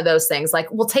kind of one of those things, like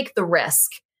we'll take the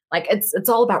risk. Like it's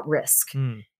all about risk.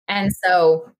 And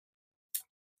so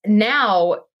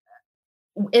now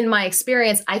in my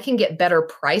experience, I can get better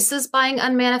prices buying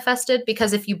unmanifested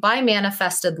because if you buy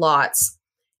manifested lots,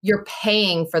 you're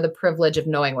paying for the privilege of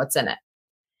knowing what's in it.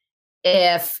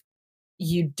 If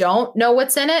you don't know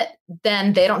what's in it,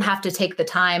 then they don't have to take the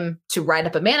time to write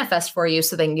up a manifest for you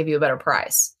so they can give you a better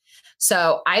price.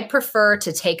 So I'd prefer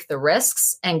to take the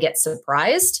risks and get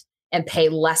surprised and pay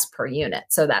less per unit.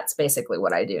 So that's basically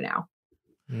what I do now.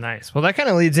 Nice. Well, that kind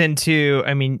of leads into,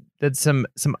 I mean, that's some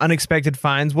unexpected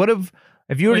finds. What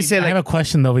if you were to say, I have a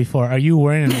question though before. Are you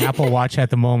wearing an Apple Watch at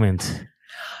the moment?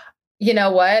 You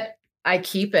know what? I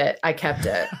keep it. I kept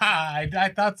it.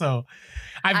 I thought so.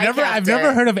 I've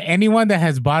never heard of anyone that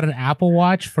has bought an Apple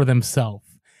Watch for themselves.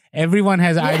 Everyone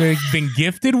has either been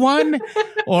gifted one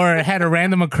or had a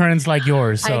random occurrence like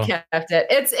yours. So. I kept it.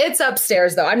 It's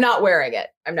upstairs though. I'm not wearing it.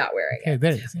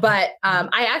 It. But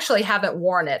I actually haven't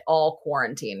worn it all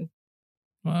quarantine.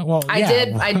 Well,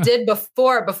 I did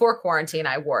before quarantine.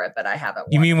 I wore it, but I haven't.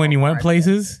 You mean when you went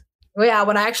places? Well, yeah,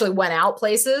 when I actually went out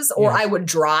places, or I would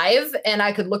drive and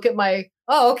I could look at my.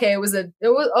 Oh, okay.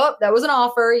 That was an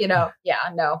offer. You know. Yeah,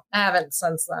 no, I haven't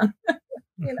since then.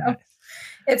 You know.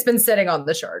 It's been sitting on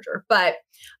the charger, but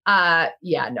no,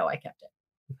 I kept it.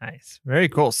 Nice. Very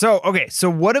cool. So, okay.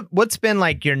 So what's been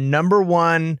like your number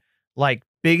one, like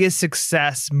biggest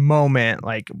success moment,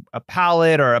 like a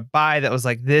pallet or a buy that was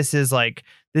like,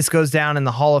 this goes down in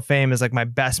the Hall of Fame as like my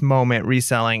best moment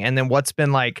reselling. And then what's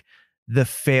been like the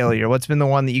failure? What's been the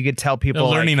one that you could tell people?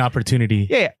 The learning opportunity.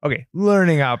 Yeah. Okay.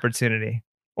 Learning opportunity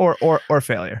or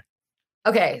failure.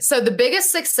 Okay. So the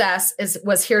biggest success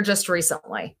was here just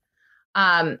recently.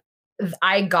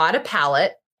 I got a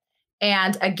pallet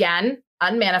and again,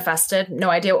 unmanifested, no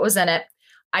idea what was in it.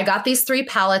 I got these 3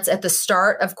 pallets at the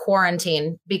start of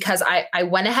quarantine because I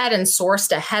went ahead and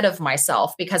sourced ahead of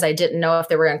myself because I didn't know if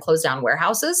they were going to close down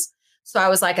warehouses. So I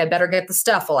was like, I better get the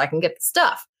stuff while I can get the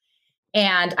stuff.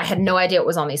 And I had no idea what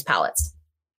was on these pallets.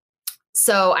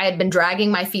 So I had been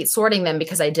dragging my feet sorting them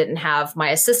because I didn't have my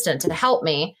assistant to help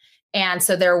me. And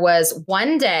so there was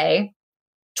one day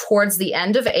towards the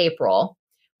end of April,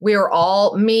 we were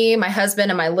all, me, my husband,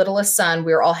 and my littlest son,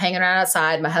 we were all hanging around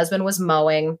outside. My husband was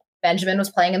mowing. Benjamin was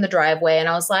playing in the driveway. And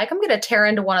I was like, I'm going to tear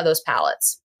into one of those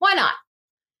pallets. Why not?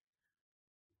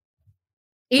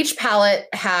 each pallet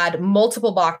had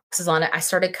multiple boxes on it. I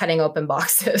started cutting open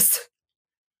boxes.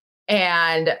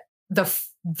 And the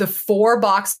 4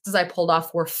 boxes I pulled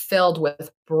off were filled with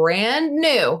brand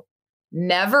new,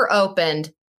 never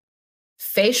opened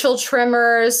facial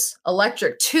trimmers,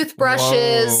 electric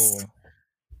toothbrushes,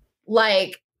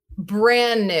 like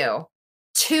brand new,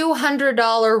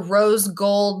 $200 rose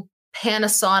gold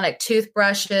Panasonic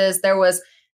toothbrushes.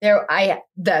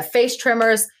 The face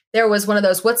trimmers. There was one of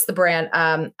those, what's the brand?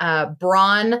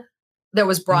 Braun. There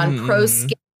was Braun Pro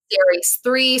Skin Series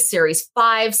 3, Series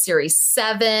 5, Series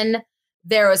 7.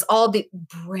 There was all the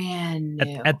brand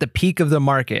new. At the peak of the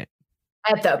market.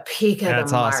 At the peak of the market.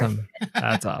 That's awesome.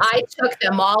 That's awesome. I took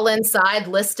them all inside,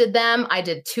 listed them. I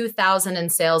did 2,000 in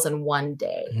sales in one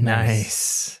day.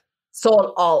 Nice.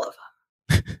 Sold all of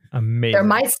them. Amazing. There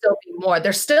might still be more.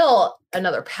 There's still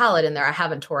another pallet in there I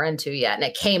haven't tore into yet, and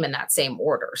it came in that same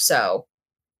order. So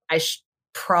I should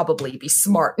probably be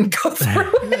smart and go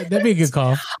through it. That'd be a good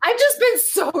call. I've just been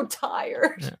so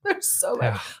tired. Yeah. There's so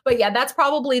much. But yeah, that's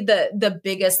probably the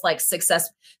biggest like success.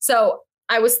 So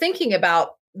I was thinking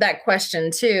about that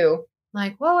question too.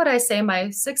 Like, what would I say my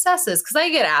success is? Because I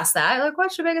get asked that. Like,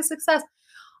 what's your biggest success?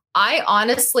 I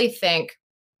honestly think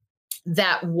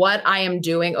that what I am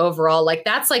doing overall, like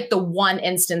that's like the one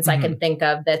instance I can think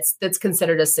of that's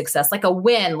considered a success, like a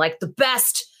win, like the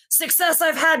best success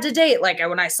I've had to date. Like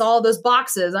when I saw those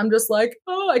boxes, I'm just like,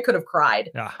 oh, I could have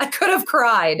cried. Yeah. I could have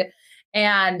cried.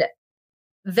 And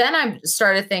then I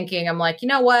started thinking, I'm like, you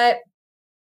know what?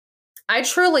 I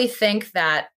truly think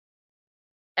that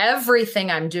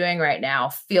everything I'm doing right now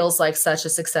feels like such a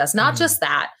success. Not just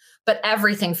that, but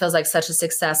everything feels like such a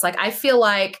success. Like I feel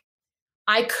like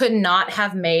I could not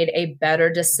have made a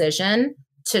better decision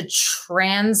to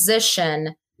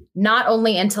transition not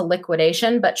only into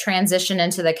liquidation, but transition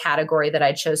into the category that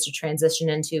I chose to transition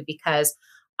into because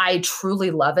I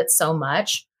truly love it so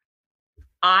much.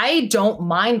 I don't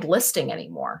mind listing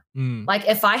anymore. Like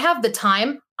if I have the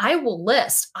time, I will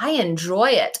list. I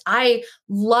enjoy it. I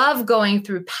love going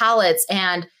through palettes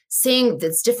and seeing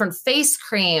these different face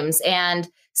creams and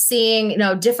seeing,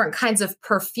 different kinds of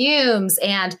perfumes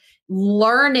and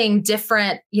learning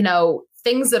different,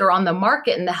 things that are on the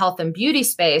market in the health and beauty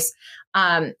space.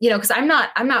 Because I'm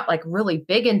not like really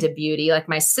big into beauty. Like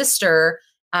my sister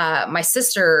went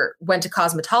to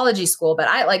cosmetology school, but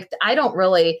I don't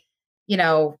really,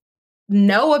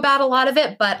 know about a lot of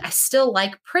it, but I still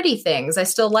like pretty things. I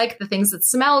still like the things that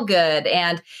smell good.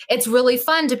 And it's really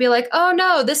fun to be like, oh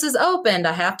no, this is opened.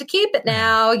 I have to keep it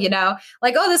now.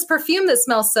 Like, oh, this perfume that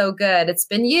smells so good. It's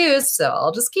been used. So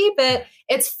I'll just keep it.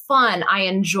 It's fun. I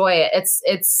enjoy it.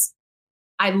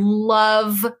 I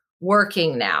love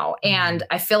working now. And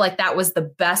I feel like that was the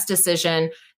best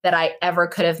decision that I ever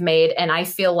could have made. And I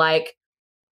feel like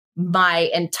my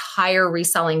entire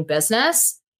reselling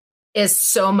business is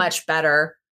so much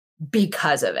better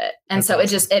because of it. And so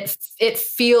it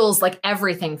feels like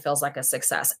everything feels like a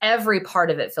success. Every part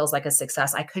of it feels like a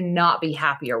success. I could not be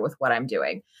happier with what I'm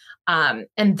doing. And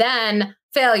then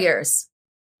failures.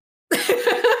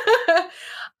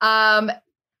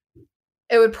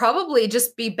 It would probably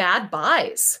just be bad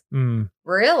buys.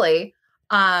 Really.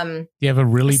 Do you have a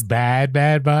really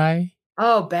bad buy?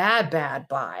 Oh, bad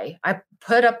buy. I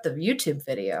put up the YouTube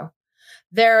video.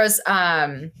 There's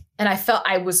and I felt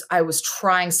I was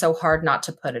trying so hard not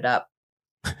to put it up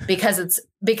because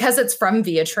it's from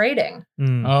Via Trading.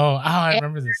 I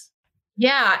remember this.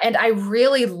 Yeah, and I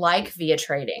really like Via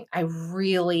Trading. I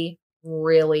really,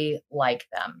 really like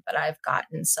them, but I've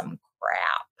gotten some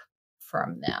crap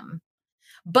from them.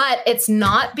 But it's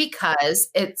not because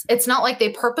it's not like they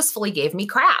purposefully gave me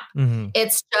crap.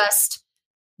 It's just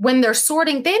when they're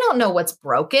sorting, they don't know what's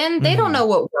broken. They don't know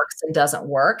what works and doesn't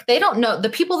work. They don't know, the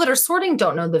people that are sorting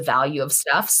don't know the value of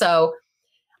stuff. So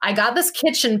I got this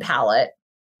kitchen palette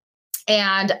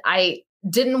and I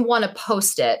didn't want to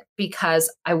post it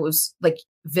because I was like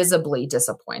visibly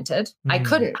disappointed. I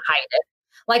couldn't hide it.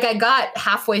 Like I got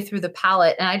halfway through the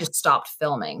palette and I just stopped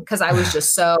filming because I was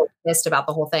just so pissed about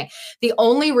the whole thing. The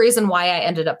only reason why I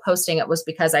ended up posting it was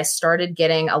because I started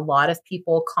getting a lot of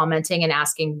people commenting and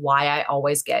asking why I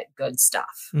always get good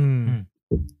stuff.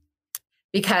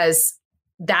 Because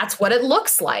that's what it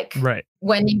looks like. Right.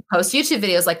 When you post YouTube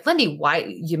videos like, Lindy, why?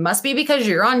 You must be because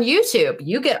you're on YouTube.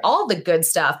 You get all the good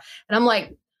stuff. And I'm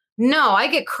like, no, I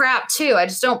get crap too. I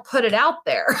just don't put it out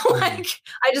there. Like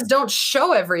I just don't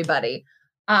show everybody.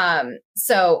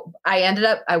 So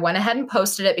I went ahead and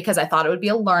posted it because I thought it would be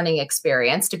a learning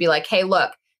experience to be like, hey,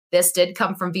 look, this did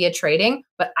come from Via Trading,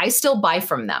 but I still buy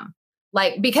from them.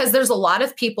 Like, because there's a lot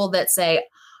of people that say,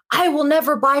 I will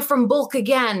never buy from bulk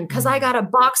again because I got a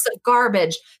box of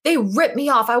garbage. They ripped me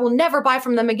off. I will never buy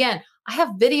from them again. I have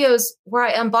videos where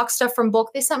I unbox stuff from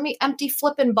bulk. They sent me empty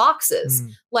flipping boxes.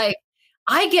 Like,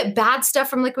 I get bad stuff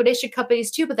from liquidation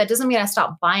companies too, but that doesn't mean I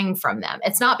stop buying from them.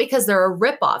 It's not because they're a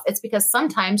ripoff. It's because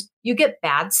sometimes you get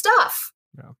bad stuff.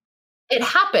 Yeah. It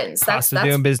happens. Cost of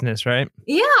doing business, right?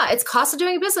 Yeah, it's cost of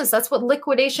doing business. That's what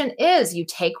liquidation is. You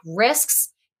take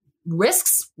risks,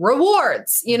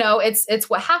 rewards. You know, it's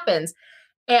what happens.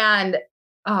 And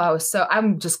so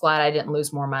I'm just glad I didn't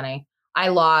lose more money. I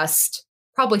lost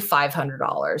probably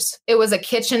 $500. It was a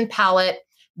kitchen pallet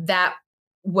that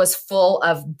was full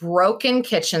of broken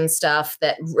kitchen stuff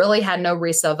that really had no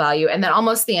resale value. And then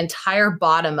almost the entire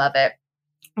bottom of it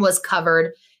was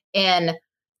covered in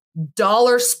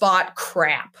dollar spot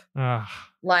crap.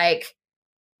 Like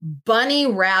bunny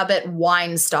rabbit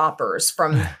wine stoppers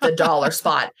from the dollar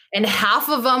spot. And half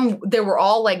of them, they were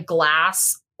all like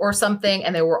glass or something,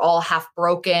 and they were all half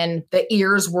broken. The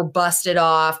ears were busted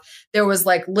off. There was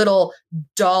like little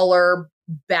dollar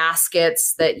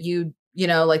baskets that you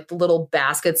know, like the little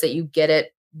baskets that you get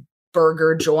at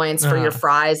burger joints for your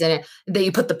fries, and that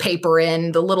you put the paper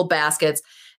in, the little baskets,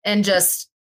 and just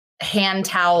hand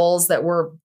towels that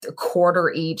were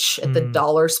 $1 each at the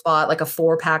dollar spot, like a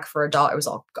 4-pack for $1. It was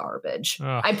all garbage.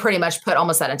 I pretty much put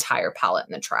almost that entire pallet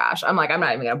in the trash. I'm like, I'm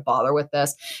not even going to bother with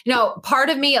this. You know, part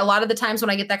of me, a lot of the times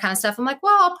when I get that kind of stuff, I'm like,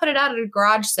 well, I'll put it out at a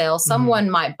garage sale. Someone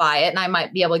might buy it and I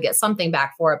might be able to get something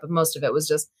back for it. But most of it was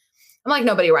just, I'm like,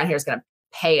 nobody around here is going to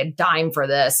pay a dime for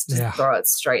this. Just throw it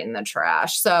straight in the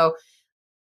trash. So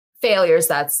failures,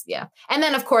 that's and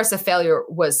then of course a failure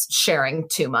was sharing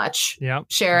too much.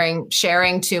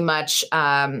 Sharing too much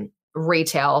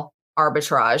retail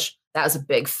arbitrage. That was a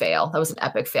big fail. That was an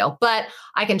epic fail. But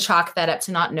I can chalk that up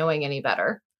to not knowing any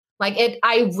better. Like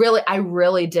I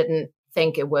really didn't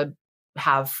think it would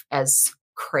have as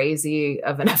crazy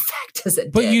of an effect as it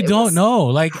did. But you don't know.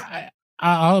 Like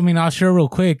I'll share real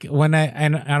quick. And I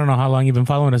don't know how long you've been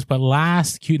following us, but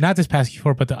not this past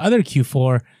Q4, but the other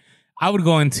Q4, I would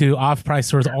go into off-price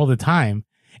stores all the time.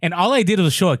 And all I did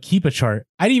was show a Keepa chart.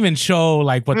 I didn't even show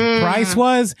like what the price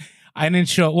was. I did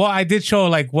show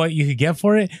like what you could get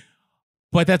for it,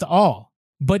 but that's all.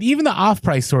 But even the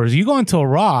off-price stores, you go into a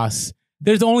Ross,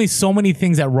 there's only so many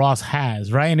things that Ross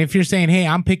has, right? And if you're saying, hey,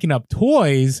 I'm picking up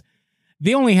toys,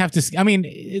 they only have to,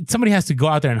 somebody has to go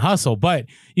out there and hustle, but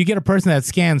you get a person that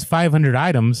scans 500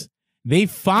 items, they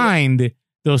find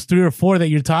those 3 or 4 that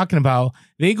you're talking about,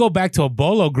 they go back to a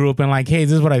Bolo group and like, hey,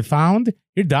 this is what I found.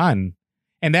 You're done.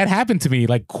 And that happened to me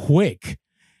like quick.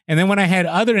 And then when I had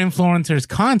other influencers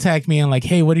contact me and like,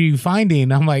 hey, what are you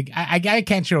finding? I'm like, I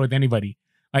can't share with anybody.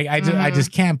 Like, I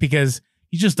just can't, because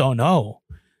you just don't know.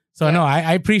 So no,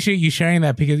 I appreciate you sharing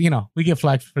that, because, we get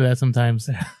flack for that sometimes.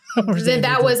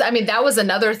 That was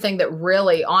another thing that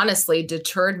really honestly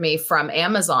deterred me from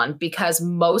Amazon, because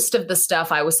most of the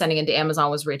stuff I was sending into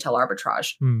Amazon was retail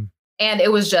arbitrage. And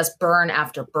it was just burn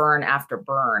after burn after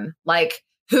burn. Like,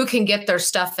 who can get their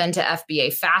stuff into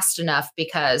FBA fast enough,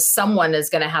 because someone is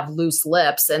going to have loose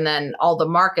lips, and then all the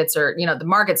markets are, the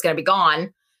market's going to be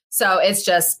gone. So it's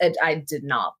just,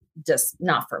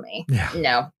 not for me.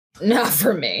 No, not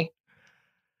for me.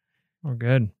 We're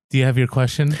good. Do you have your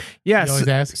question? Yes. You always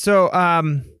ask? So,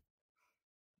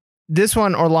 this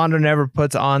one Orlando never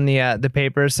puts on the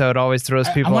paper, so it always throws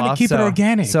people off. I want to keep it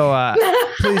organic. So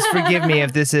please forgive me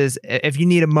if you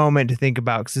need a moment to think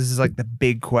about, because this is like the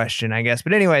big question, I guess.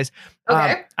 But anyways,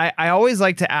 okay. I always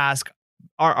like to ask,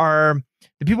 are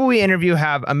the people we interview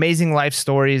have amazing life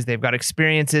stories, they've got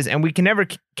experiences, and we can never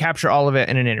capture all of it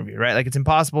in an interview, right? Like, it's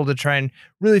impossible to try and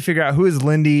really figure out who is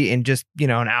Lindy in just, an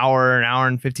hour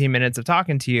and 15 minutes of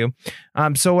talking to you.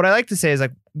 So what I like to say is,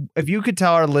 like, if you could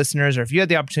tell our listeners, or if you had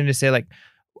the opportunity to say like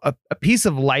a piece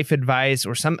of life advice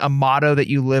or a motto that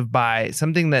you live by,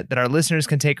 something that our listeners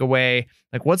can take away,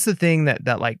 like, what's the thing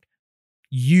that like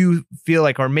you feel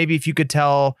like, or maybe if you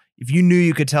knew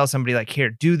you could tell somebody, like, here,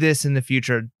 do this in the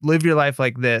future, live your life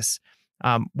like this.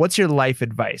 What's your life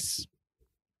advice?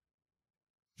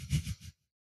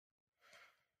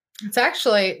 It's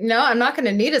actually, no, I'm not going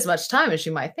to need as much time as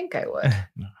you might think I would.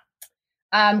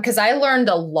 Because I learned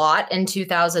a lot in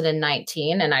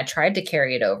 2019, and I tried to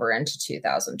carry it over into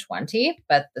 2020,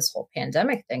 but this whole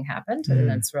pandemic thing happened, and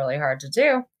it's really hard to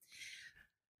do.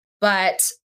 But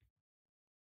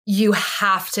you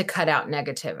have to cut out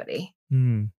negativity.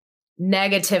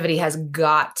 Negativity has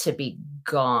got to be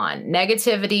gone.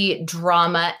 Negativity,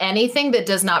 drama, anything that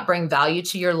does not bring value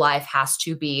to your life has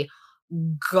to be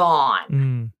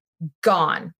gone.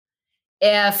 Gone.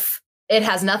 If it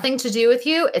has nothing to do with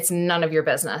you, it's none of your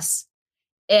business.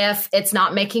 If it's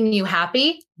not making you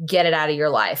happy, get it out of your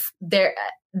life. There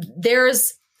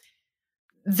was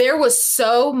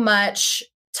so much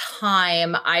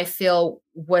time I feel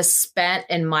was spent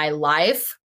in my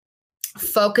life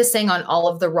focusing on all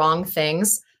of the wrong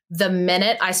things. The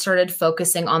minute I started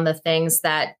focusing on the things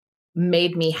that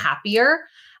made me happier,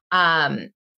 and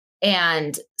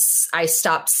I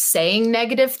stopped saying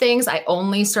negative things, I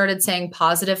only started saying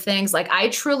positive things. Like, I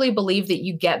truly believe that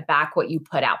you get back what you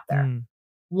put out there.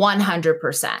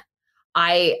 100%.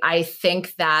 I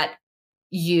think that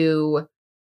you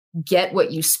get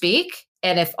what you speak.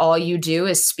 And if all you do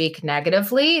is speak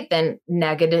negatively, then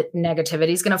negativity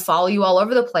is going to follow you all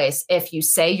over the place. If you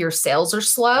say your sales are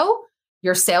slow,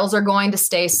 your sales are going to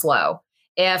stay slow.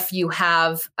 If you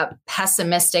have a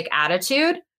pessimistic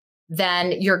attitude,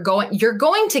 then you're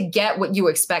going to get what you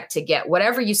expect to get.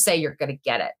 Whatever you say, you're going to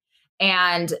get it.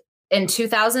 And in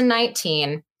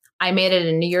 2019, I made it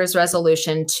a New Year's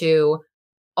resolution to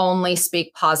only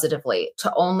speak positively,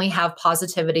 to only have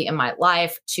positivity in my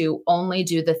life, to only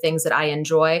do the things that I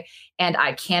enjoy. And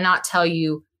I cannot tell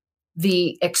you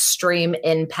the extreme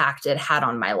impact it had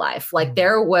on my life. Like,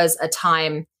 there was a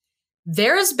time,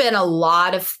 there's been a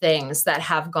lot of things that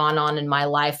have gone on in my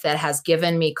life that has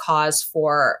given me cause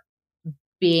for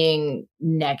being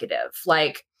negative.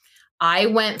 Like, I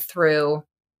went through,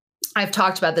 I've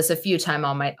talked about this a few times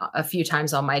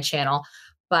on my channel,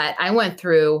 but I went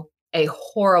through a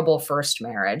horrible first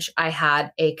marriage. I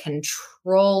had a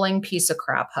controlling piece of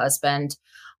crap husband.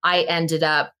 I ended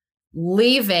up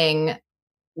leaving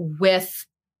with,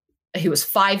 he was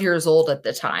 5 years old at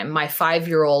the time, my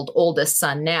 5-year-old oldest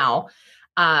son now,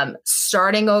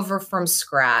 starting over from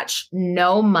scratch,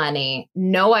 no money,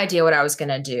 no idea what I was going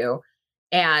to do.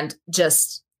 And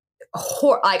just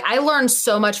like, I learned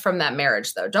so much from that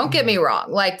marriage, though. Don't get me wrong.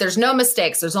 Like, there's no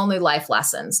mistakes. There's only life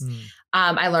lessons.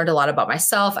 I learned a lot about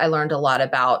myself. I learned a lot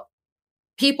about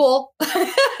people.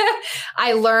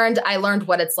 I learned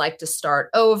what it's like to start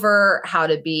over, how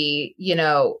to be,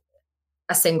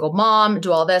 a single mom,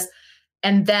 do all this.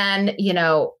 And then,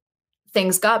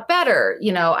 things got better.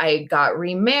 I got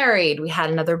remarried. We had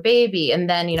another baby. And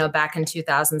then, back in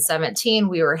 2017,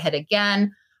 we were hit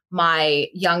again. My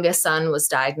youngest son was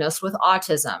diagnosed with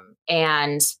autism.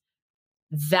 And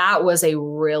that was a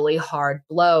really hard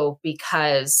blow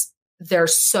because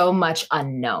there's so much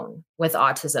unknown with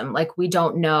autism. Like, we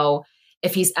don't know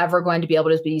if he's ever going to be able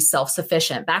to be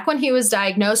self-sufficient. Back when he was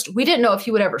diagnosed, we didn't know if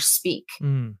he would ever speak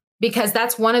because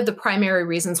that's one of the primary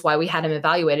reasons why we had him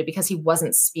evaluated, because he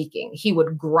wasn't speaking. He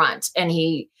would grunt and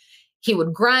he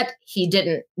would grunt. He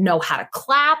didn't know how to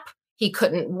clap. He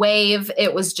couldn't wave.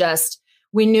 It was just,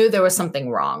 we knew there was something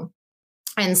wrong.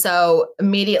 And so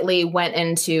immediately went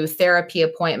into therapy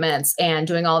appointments and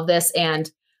doing all of this. And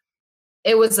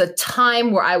it was a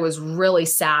time where I was really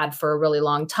sad for a really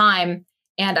long time.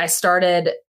 And I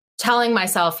started telling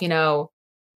myself,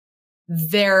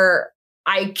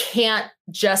 I can't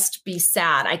just be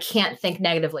sad. I can't think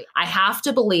negatively. I have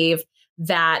to believe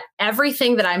that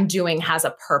everything that I'm doing has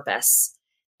a purpose.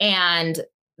 And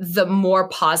the more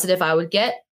positive I would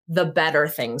get, the better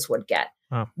things would get.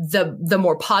 Oh. The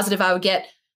more positive I would get,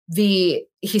 he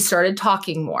started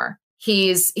talking more.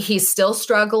 He's still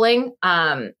struggling.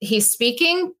 He's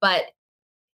speaking, but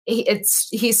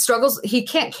he struggles. He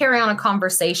can't carry on a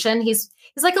conversation. He's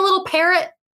like a little parrot.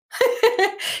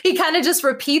 He kind of just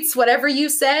repeats whatever you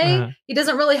say. He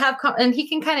doesn't really have, and he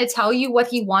can kind of tell you what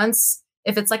he wants.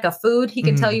 If it's like a food, he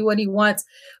can tell you what he wants,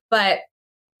 but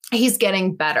he's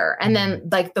getting better. And then,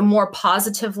 like, the more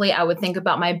positively I would think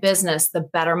about my business, the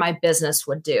better my business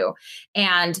would do.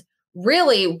 And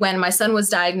really, when my son was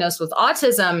diagnosed with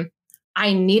autism,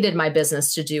 I needed my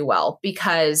business to do well,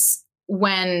 because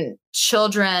when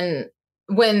children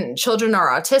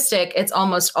are autistic, it's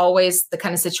almost always the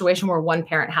kind of situation where one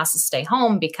parent has to stay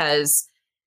home, because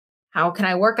how can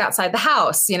I work outside the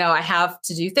house? I have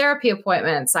to do therapy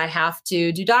appointments. I have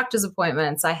to do doctor's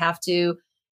appointments. I have to,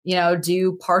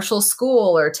 do partial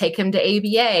school or take him to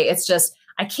ABA. It's just,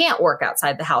 I can't work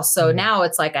outside the house. So now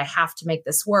it's like, I have to make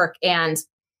this work. And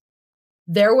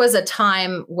there was a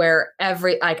time where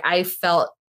I felt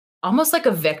almost like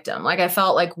a victim. Like, I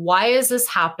felt like, why is this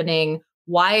happening?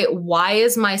 Why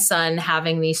is my son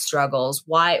having these struggles?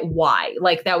 Why?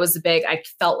 Like, that was I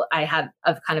felt I had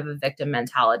a kind of a victim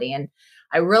mentality, and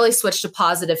I really switched to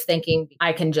positive thinking.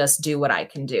 I can just do what I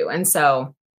can do. And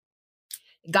so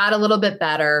it got a little bit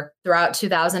better throughout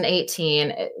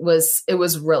 2018. It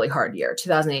was really hard year.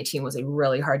 2018 was a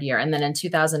really hard year. And then in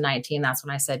 2019, that's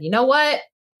when I said, you know what?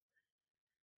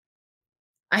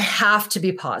 I have to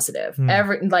be positive.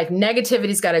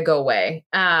 Negativity's got to go away.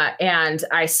 And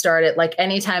I started, like,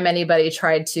 anytime anybody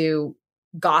tried to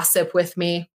gossip with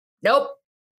me, nope,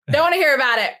 don't want to hear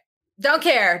about it. Don't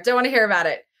care. Don't want to hear about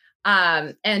it.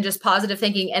 And just positive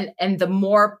thinking. And the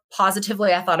more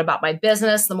positively I thought about my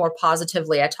business, the more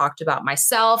positively I talked about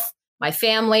myself, my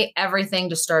family, everything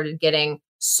just started getting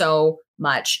so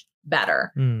much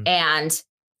better. And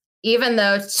even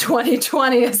though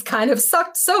 2020 has kind of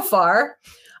sucked so far,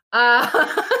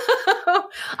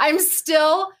 I'm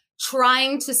still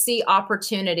trying to see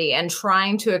opportunity and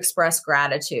trying to express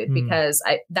gratitude, because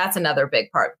that's another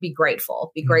big part. Be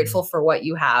grateful. Be grateful for what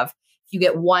you have. If you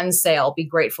get one sale, be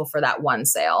grateful for that one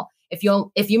sale. If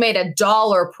you made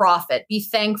 $1 profit, be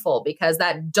thankful, because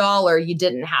that dollar you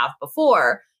didn't have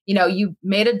before, you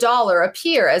made $1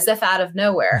 appear as if out of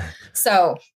nowhere.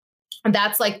 So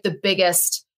that's like the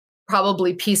biggest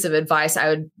probably piece of advice I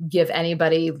would give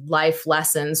anybody, life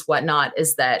lessons, whatnot,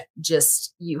 is that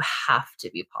just, you have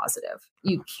to be positive.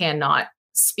 You cannot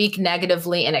speak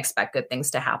negatively and expect good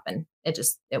things to happen. It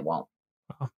won't.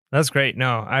 Oh, that's great.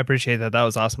 No, I appreciate that. That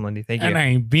was awesome, Lindy. Thank you. And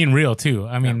I being real too.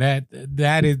 I mean,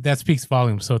 that speaks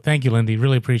volumes. So thank you, Lindy.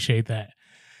 Really appreciate that.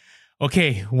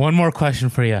 Okay. One more question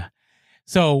for you.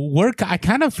 So I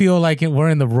kind of feel like we're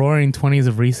in the roaring 20s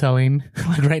of reselling.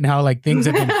 Like right now, like things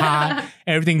have been hot,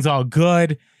 everything's all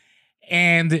good.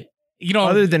 And,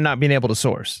 other than not being able to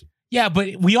source. Yeah,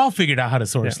 but we all figured out how to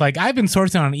source. Yeah. Like I've been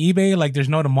sourcing on eBay, like there's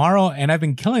no tomorrow, and I've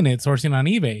been killing it sourcing on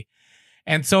eBay.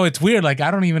 And so it's weird. Like,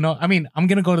 I don't even know. I mean, I'm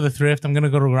going to go to the thrift. I'm going to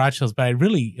go to garage sales, but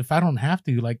if I don't have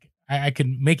to, like I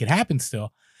can make it happen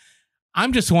still.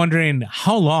 I'm just wondering,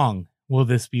 how long will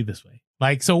this be this way?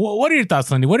 Like, so what are your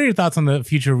thoughts, Lindy? What are your thoughts on the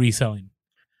future of reselling?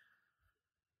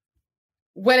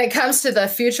 When it comes to the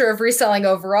future of reselling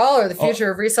overall, or the future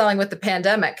of reselling with the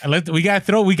pandemic? We gotta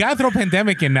throw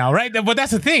pandemic in now, right? But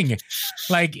that's the thing.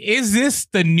 Like, is this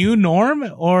the new norm,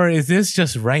 or is this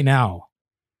just right now?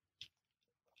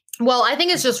 Well, I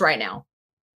think it's just right now.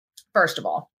 First of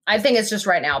all, I think it's just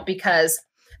right now, because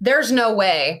there's no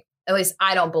way, at least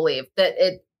I don't believe,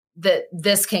 that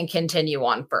this can continue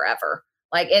on forever.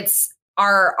 Like, it's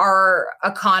our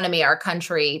economy, our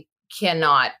country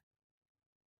cannot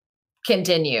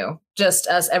continue.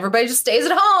 Everybody just stays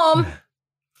at home,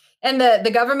 and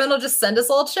the government will just send us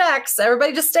all checks.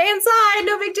 Everybody just stay inside.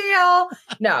 No big deal.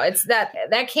 No, it's that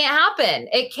can't happen.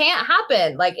 It can't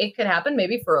happen. Like, it could happen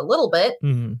maybe for a little bit,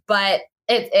 but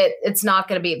it's not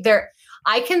going to be there.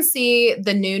 I can see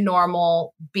the new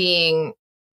normal being,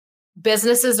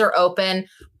 businesses are open,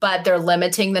 but they're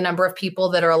limiting the number of people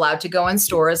that are allowed to go in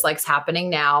stores, like's happening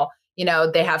now.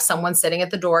 They have someone sitting at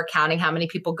the door counting how many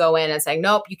people go in and saying,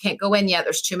 nope, you can't go in yet.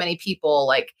 There's too many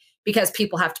people, because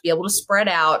people have to be able to spread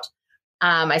out.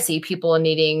 I see people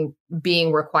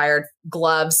being required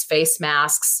gloves, face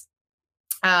masks.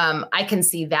 I can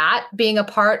see that being a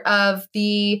part of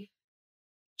the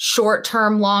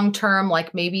short-term, long-term,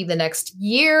 like maybe the next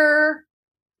year,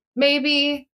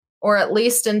 maybe, or at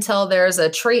least until there's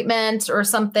a treatment or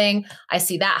something. I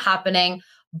see that happening,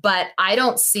 but I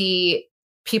don't see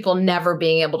people never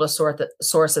being able to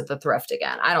source at the thrift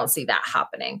again. I don't see that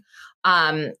happening.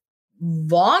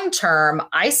 Long term,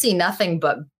 I see nothing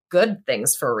but good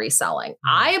things for reselling.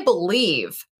 I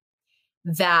believe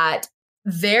that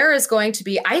there is going to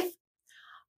be,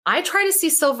 I try to see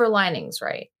silver linings,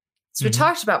 right? So we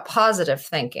talked about positive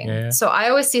thinking. Yeah. So I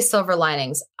always see silver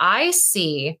linings. I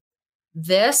see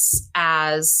this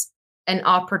as an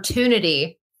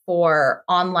opportunity for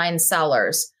online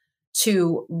sellers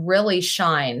to really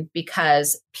shine,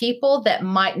 because people that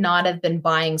might not have been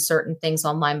buying certain things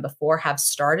online before have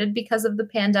started because of the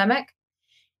pandemic,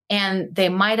 and they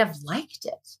might have liked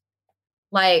it.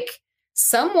 Like,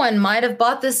 someone might have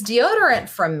bought this deodorant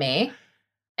from me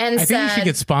and I think you should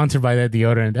get sponsored by that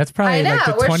deodorant. That's probably like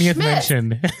the 20th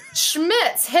mention.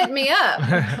 Schmitz, hit me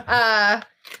up.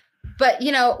 But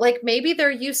maybe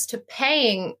they're used to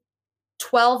paying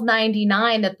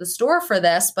 $12.99 at the store for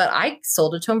this, but I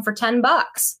sold it to them for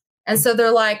 $10. And so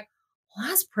they're like, well,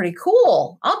 that's pretty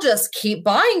cool. I'll just keep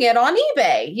buying it on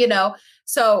eBay,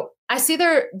 So I see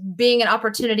there being an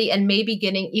opportunity, and maybe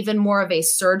getting even more of a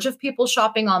surge of people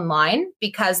shopping online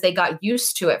because they got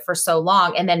used to it for so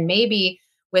long. And then maybe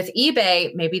with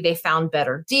eBay, maybe they found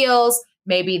better deals.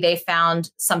 Maybe they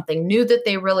found something new that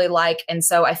they really like. And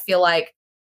so I feel like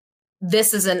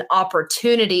this is an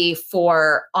opportunity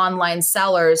for online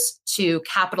sellers to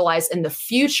capitalize in the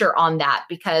future on that,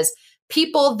 because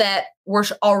people that were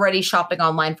already shopping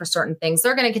online for certain things,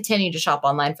 they're going to continue to shop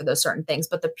online for those certain things.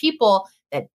 But the people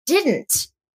that didn't,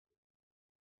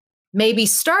 maybe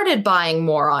started buying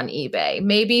more on eBay,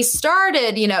 maybe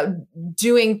started, you know,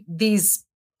 doing these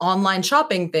online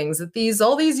shopping things that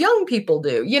all these young people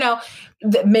do, you know,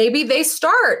 maybe they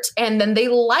start and then they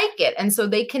like it. And so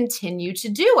they continue to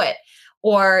do it.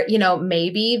 Or, you know,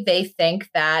 maybe they think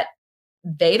that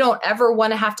they don't ever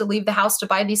want to have to leave the house to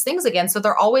buy these things again. So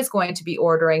they're always going to be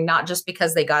ordering, not just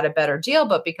because they got a better deal,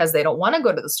 but because they don't want to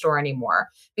go to the store anymore,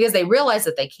 because they realize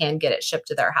that they can get it shipped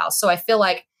to their house. So I feel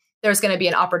like there's going to be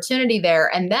an opportunity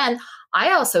there. And then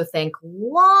I also think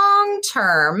long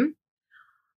term,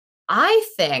 I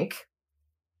think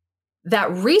that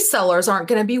resellers aren't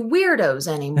going to be weirdos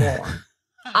anymore.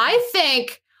 I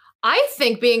think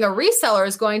being a reseller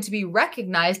is going to be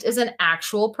recognized as an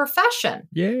actual profession.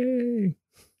 Yay.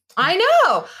 I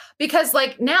know, because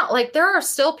like now, like there are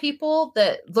still people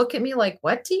that look at me like,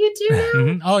 what do you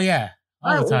do now? Oh yeah.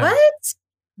 All the time.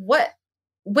 What?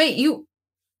 Wait,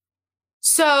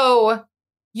 so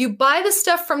you buy the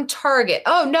stuff from Target.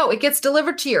 Oh no, it gets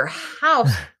delivered to your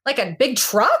house like a big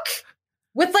truck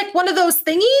with like one of those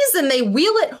thingies and they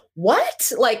wheel it.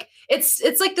 What? Like it's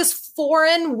like this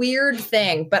foreign weird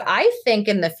thing. But I think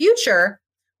in the future,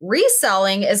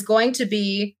 reselling is going to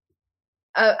be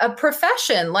a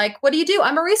profession. Like, what do you do?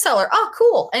 I'm a reseller. Oh,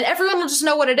 cool. And everyone will just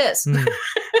know what it is.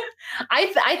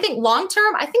 I think long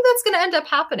term, I think that's going to end up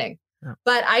happening. Yeah.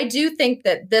 But I do think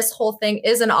that this whole thing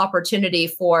is an opportunity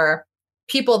for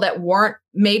people that weren't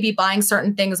maybe buying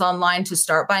certain things online to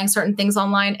start buying certain things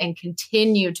online and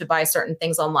continue to buy certain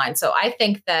things online. So I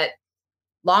think that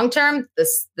long term,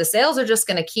 the sales are just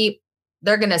going to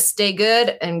they're going to stay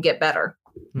good and get better.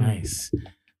 Nice.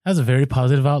 That's a very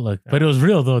positive outlook, but it was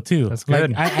real though too. That's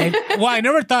good. Like, I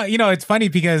never thought, you know, it's funny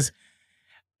because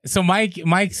so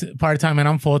Mike's part-time and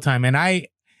I'm full-time, and I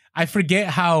forget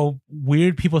how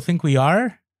weird people think we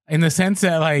are, in the sense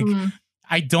that like,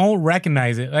 I don't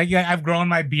recognize it. Like I've grown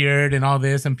my beard and all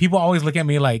this, and people always look at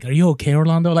me like, "Are you okay,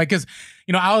 Orlando?" Like, cause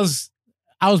you know, I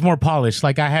was more polished.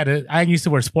 Like I used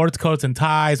to wear sports coats and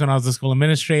ties when I was a school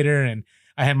administrator, and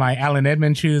I had my Allen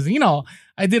Edmonds shoes. You know,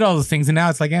 I did all those things, and now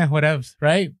it's like, whatever,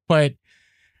 right? But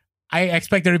I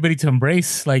expect everybody to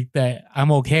embrace like that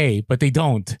I'm okay, but they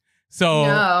don't. So,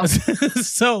 no.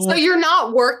 So you're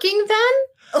not working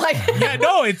then? Like, yeah,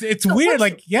 no, it's weird.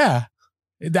 Like, yeah.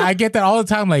 I get that all the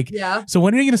time. Like, yeah. So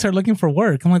when are you going to start looking for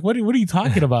work? I'm like, what are you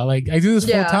talking about? Like, I do this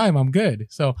full time. I'm good.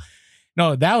 So,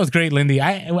 no, that was great, Lindy.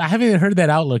 I haven't heard that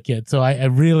outlook yet. So I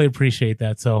really appreciate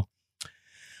that. So,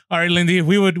 all right, Lindy,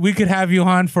 we could have you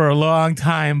on for a long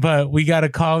time, but we got to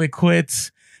call it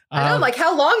quits. I know, like,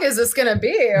 how long is this going to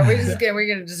be? Are we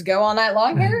going to just go all night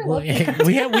long here?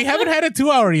 we haven't had a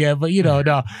 2 hour yet, but you know,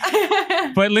 no.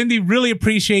 But Lindy, really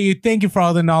appreciate you. Thank you for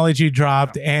all the knowledge you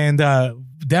dropped, and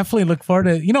definitely look forward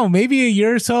to, you know, maybe a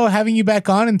year or so having you back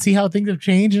on and see how things have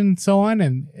changed and so on.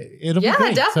 And it'll be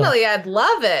great. Definitely. So. I'd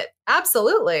love it.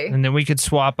 Absolutely. And then we could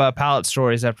swap pallet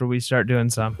stories after we start doing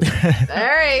some.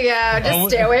 There you go. Just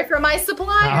stay away from my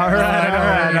supplier. All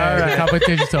right.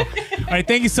 Competition. So, all right.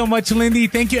 Thank you so much, Lindy.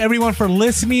 Thank you everyone for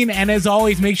listening. And as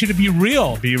always, make sure to be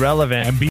real, be relevant, and be